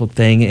wonderful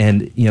thing.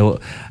 And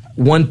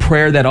one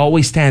prayer that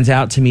always stands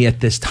out to me at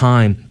this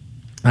time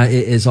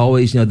is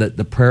always,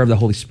 the prayer of the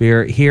Holy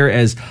Spirit. Here,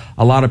 as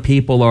a lot of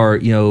people are,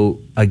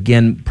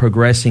 again,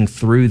 progressing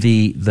through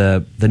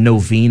the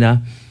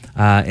novena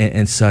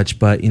and such,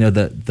 but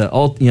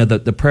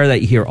the prayer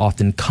that you hear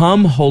often: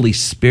 "Come, Holy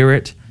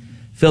Spirit,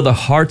 fill the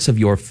hearts of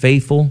your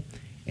faithful,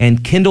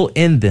 and kindle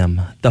in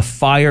them the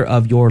fire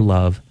of your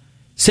love.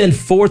 Send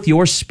forth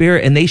your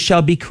Spirit, and they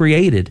shall be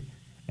created,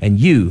 and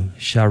you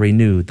shall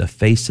renew the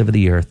face of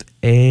the earth."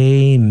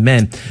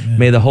 Amen.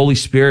 May the Holy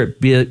Spirit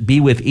be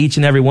with each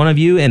and every one of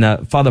you.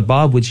 And Father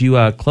Bob, would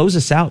you close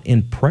us out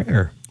in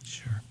prayer?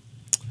 Sure.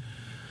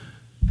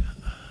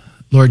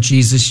 Lord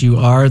Jesus, you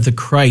are the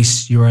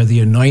Christ. You are the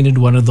anointed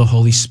one of the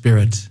Holy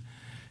Spirit.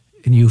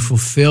 And you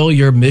fulfill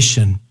your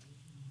mission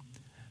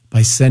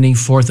by sending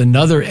forth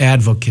another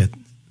advocate,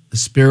 the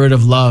Spirit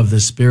of love,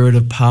 the Spirit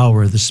of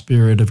power, the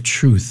Spirit of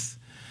truth.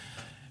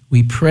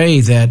 We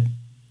pray that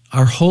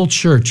our whole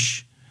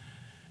church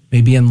may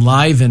be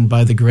enlivened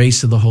by the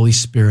grace of the Holy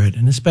Spirit,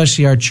 and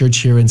especially our church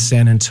here in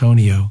San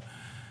Antonio,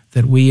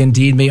 that we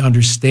indeed may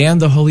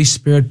understand the Holy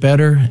Spirit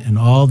better and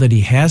all that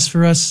he has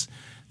for us,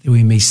 that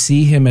we may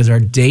see him as our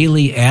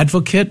daily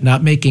advocate,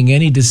 not making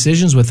any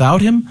decisions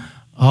without him,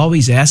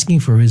 always asking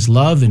for his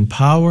love and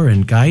power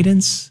and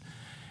guidance,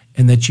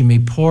 and that you may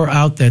pour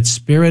out that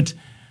Spirit,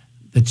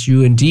 that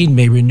you indeed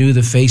may renew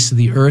the face of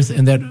the earth,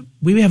 and that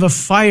we may have a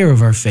fire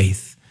of our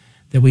faith,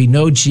 that we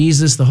know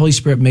Jesus, the Holy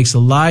Spirit makes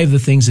alive the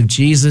things of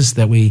Jesus,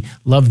 that we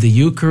love the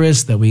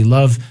Eucharist, that we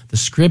love the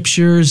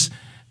Scriptures,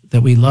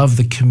 that we love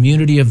the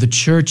community of the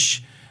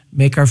church.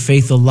 Make our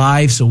faith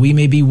alive so we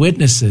may be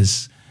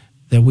witnesses,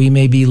 that we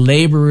may be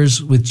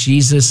laborers with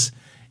Jesus,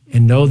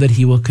 and know that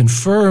he will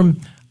confirm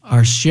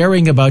our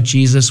sharing about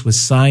Jesus with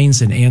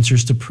signs and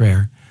answers to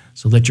prayer.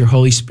 So let your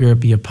Holy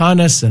Spirit be upon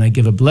us, and I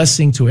give a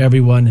blessing to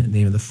everyone in the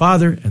name of the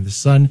Father, and the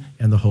Son,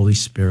 and the Holy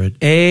Spirit.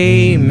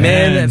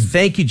 Amen.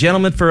 Thank you,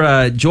 gentlemen,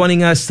 for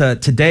joining us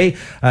today.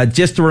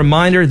 Just a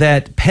reminder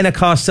that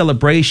Pentecost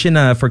celebration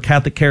for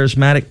Catholic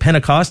Charismatic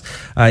Pentecost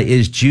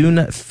is June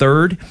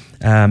 3rd.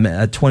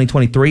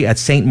 2023 at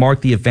St.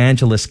 Mark the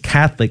Evangelist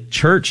Catholic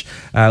Church.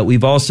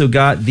 We've also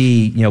got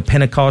the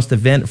Pentecost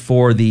event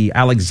for the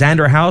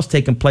Alexander House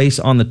taking place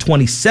on the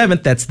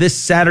 27th. That's this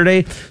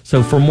Saturday.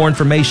 So for more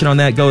information on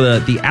that, go to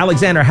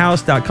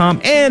thealexanderhouse.com.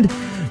 And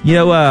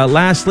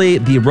lastly,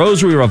 the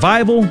Rosary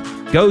Revival.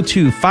 Go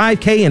to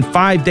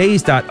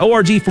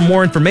 5kand5days.org for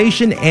more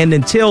information. And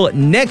until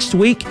next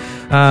week,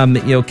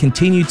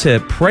 continue to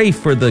pray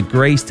for the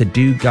grace to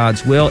do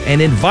God's will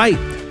and invite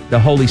the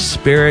Holy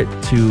Spirit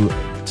to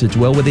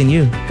dwell within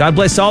you. God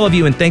bless all of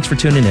you, and thanks for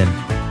tuning in.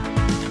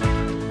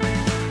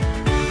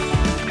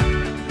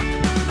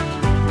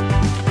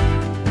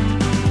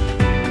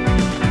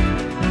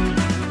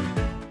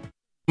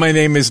 My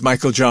name is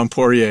Michael John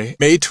Poirier.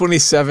 May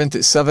 27th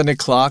at 7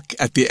 o'clock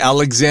at the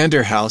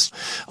Alexander House,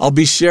 I'll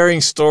be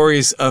sharing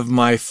stories of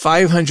my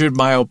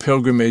 500-mile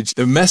pilgrimage.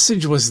 The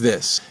message was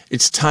this: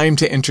 it's time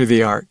to enter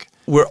the ark.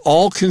 We're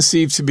all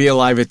conceived to be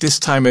alive at this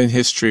time in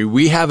history.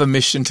 We have a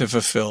mission to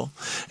fulfill.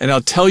 And I'll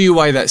tell you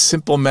why that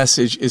simple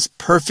message is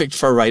perfect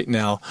for right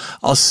now.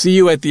 I'll see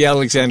you at the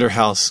Alexander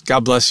House.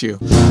 God bless you.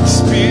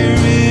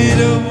 Spirit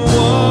of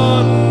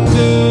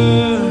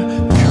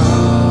wonder,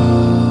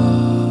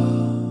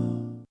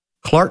 come.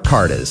 Clark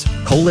Cardes,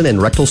 colon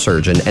and rectal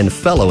surgeon and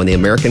fellow in the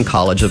American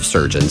College of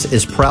Surgeons,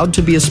 is proud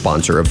to be a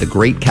sponsor of the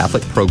great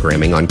Catholic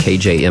programming on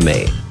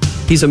KJMA.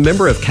 He's a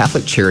member of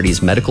Catholic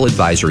Charities Medical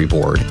Advisory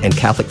Board and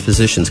Catholic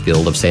Physicians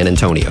Guild of San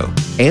Antonio,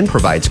 and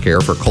provides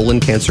care for colon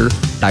cancer,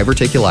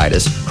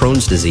 diverticulitis,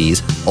 Crohn's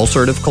disease,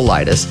 ulcerative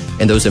colitis,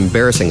 and those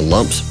embarrassing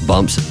lumps,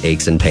 bumps,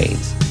 aches, and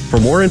pains. For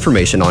more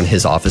information on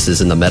his offices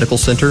in the Medical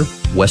Center,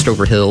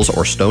 Westover Hills,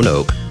 or Stone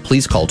Oak,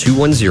 please call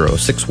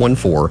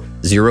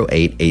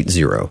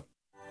 210-614-0880.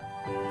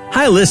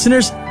 Hi,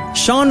 listeners.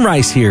 Sean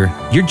Rice here,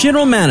 your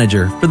general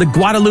manager for the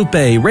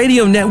Guadalupe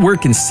Radio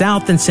Network in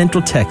South and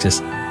Central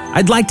Texas.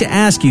 I'd like to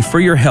ask you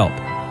for your help.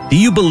 Do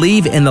you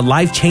believe in the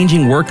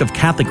life-changing work of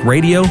Catholic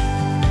radio?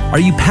 Are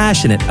you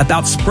passionate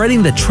about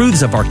spreading the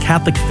truths of our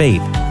Catholic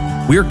faith?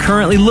 We are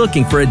currently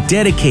looking for a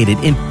dedicated,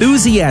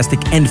 enthusiastic,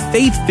 and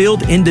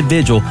faith-filled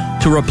individual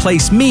to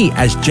replace me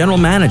as general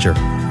manager.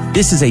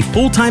 This is a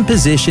full-time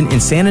position in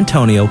San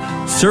Antonio,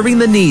 serving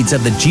the needs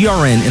of the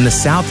GRN in the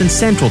South and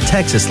Central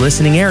Texas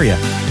listening area.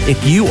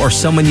 If you or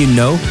someone you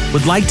know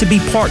would like to be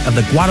part of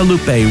the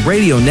Guadalupe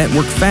Radio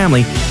Network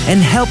family and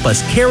help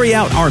us carry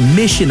out our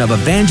mission of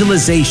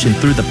evangelization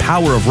through the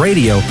power of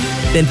radio,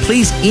 then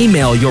please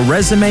email your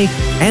resume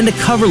and a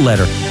cover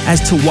letter as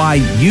to why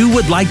you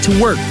would like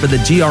to work for the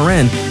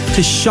GRN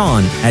to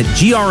Sean at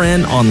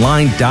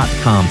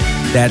grnonline.com.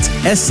 That's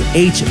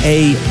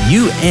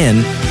SHAUN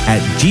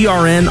at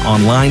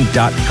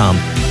grnonline.com.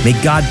 May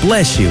God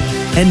bless you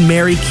and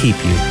Mary keep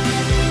you.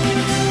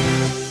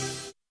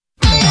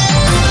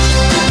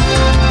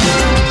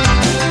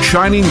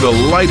 Shining the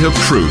light of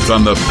truth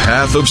on the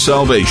path of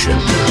salvation.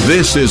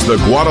 This is the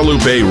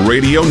Guadalupe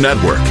Radio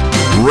Network.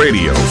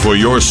 Radio for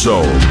your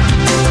soul.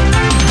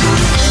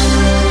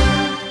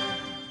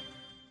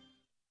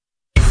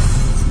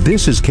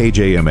 This is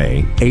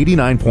KJMA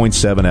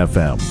 89.7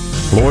 FM,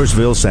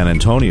 Floresville, San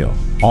Antonio.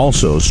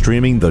 Also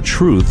streaming the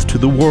truth to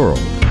the world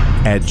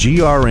at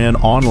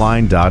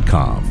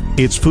grnonline.com.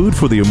 It's food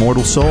for the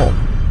immortal soul,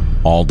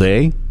 all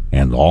day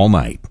and all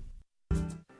night.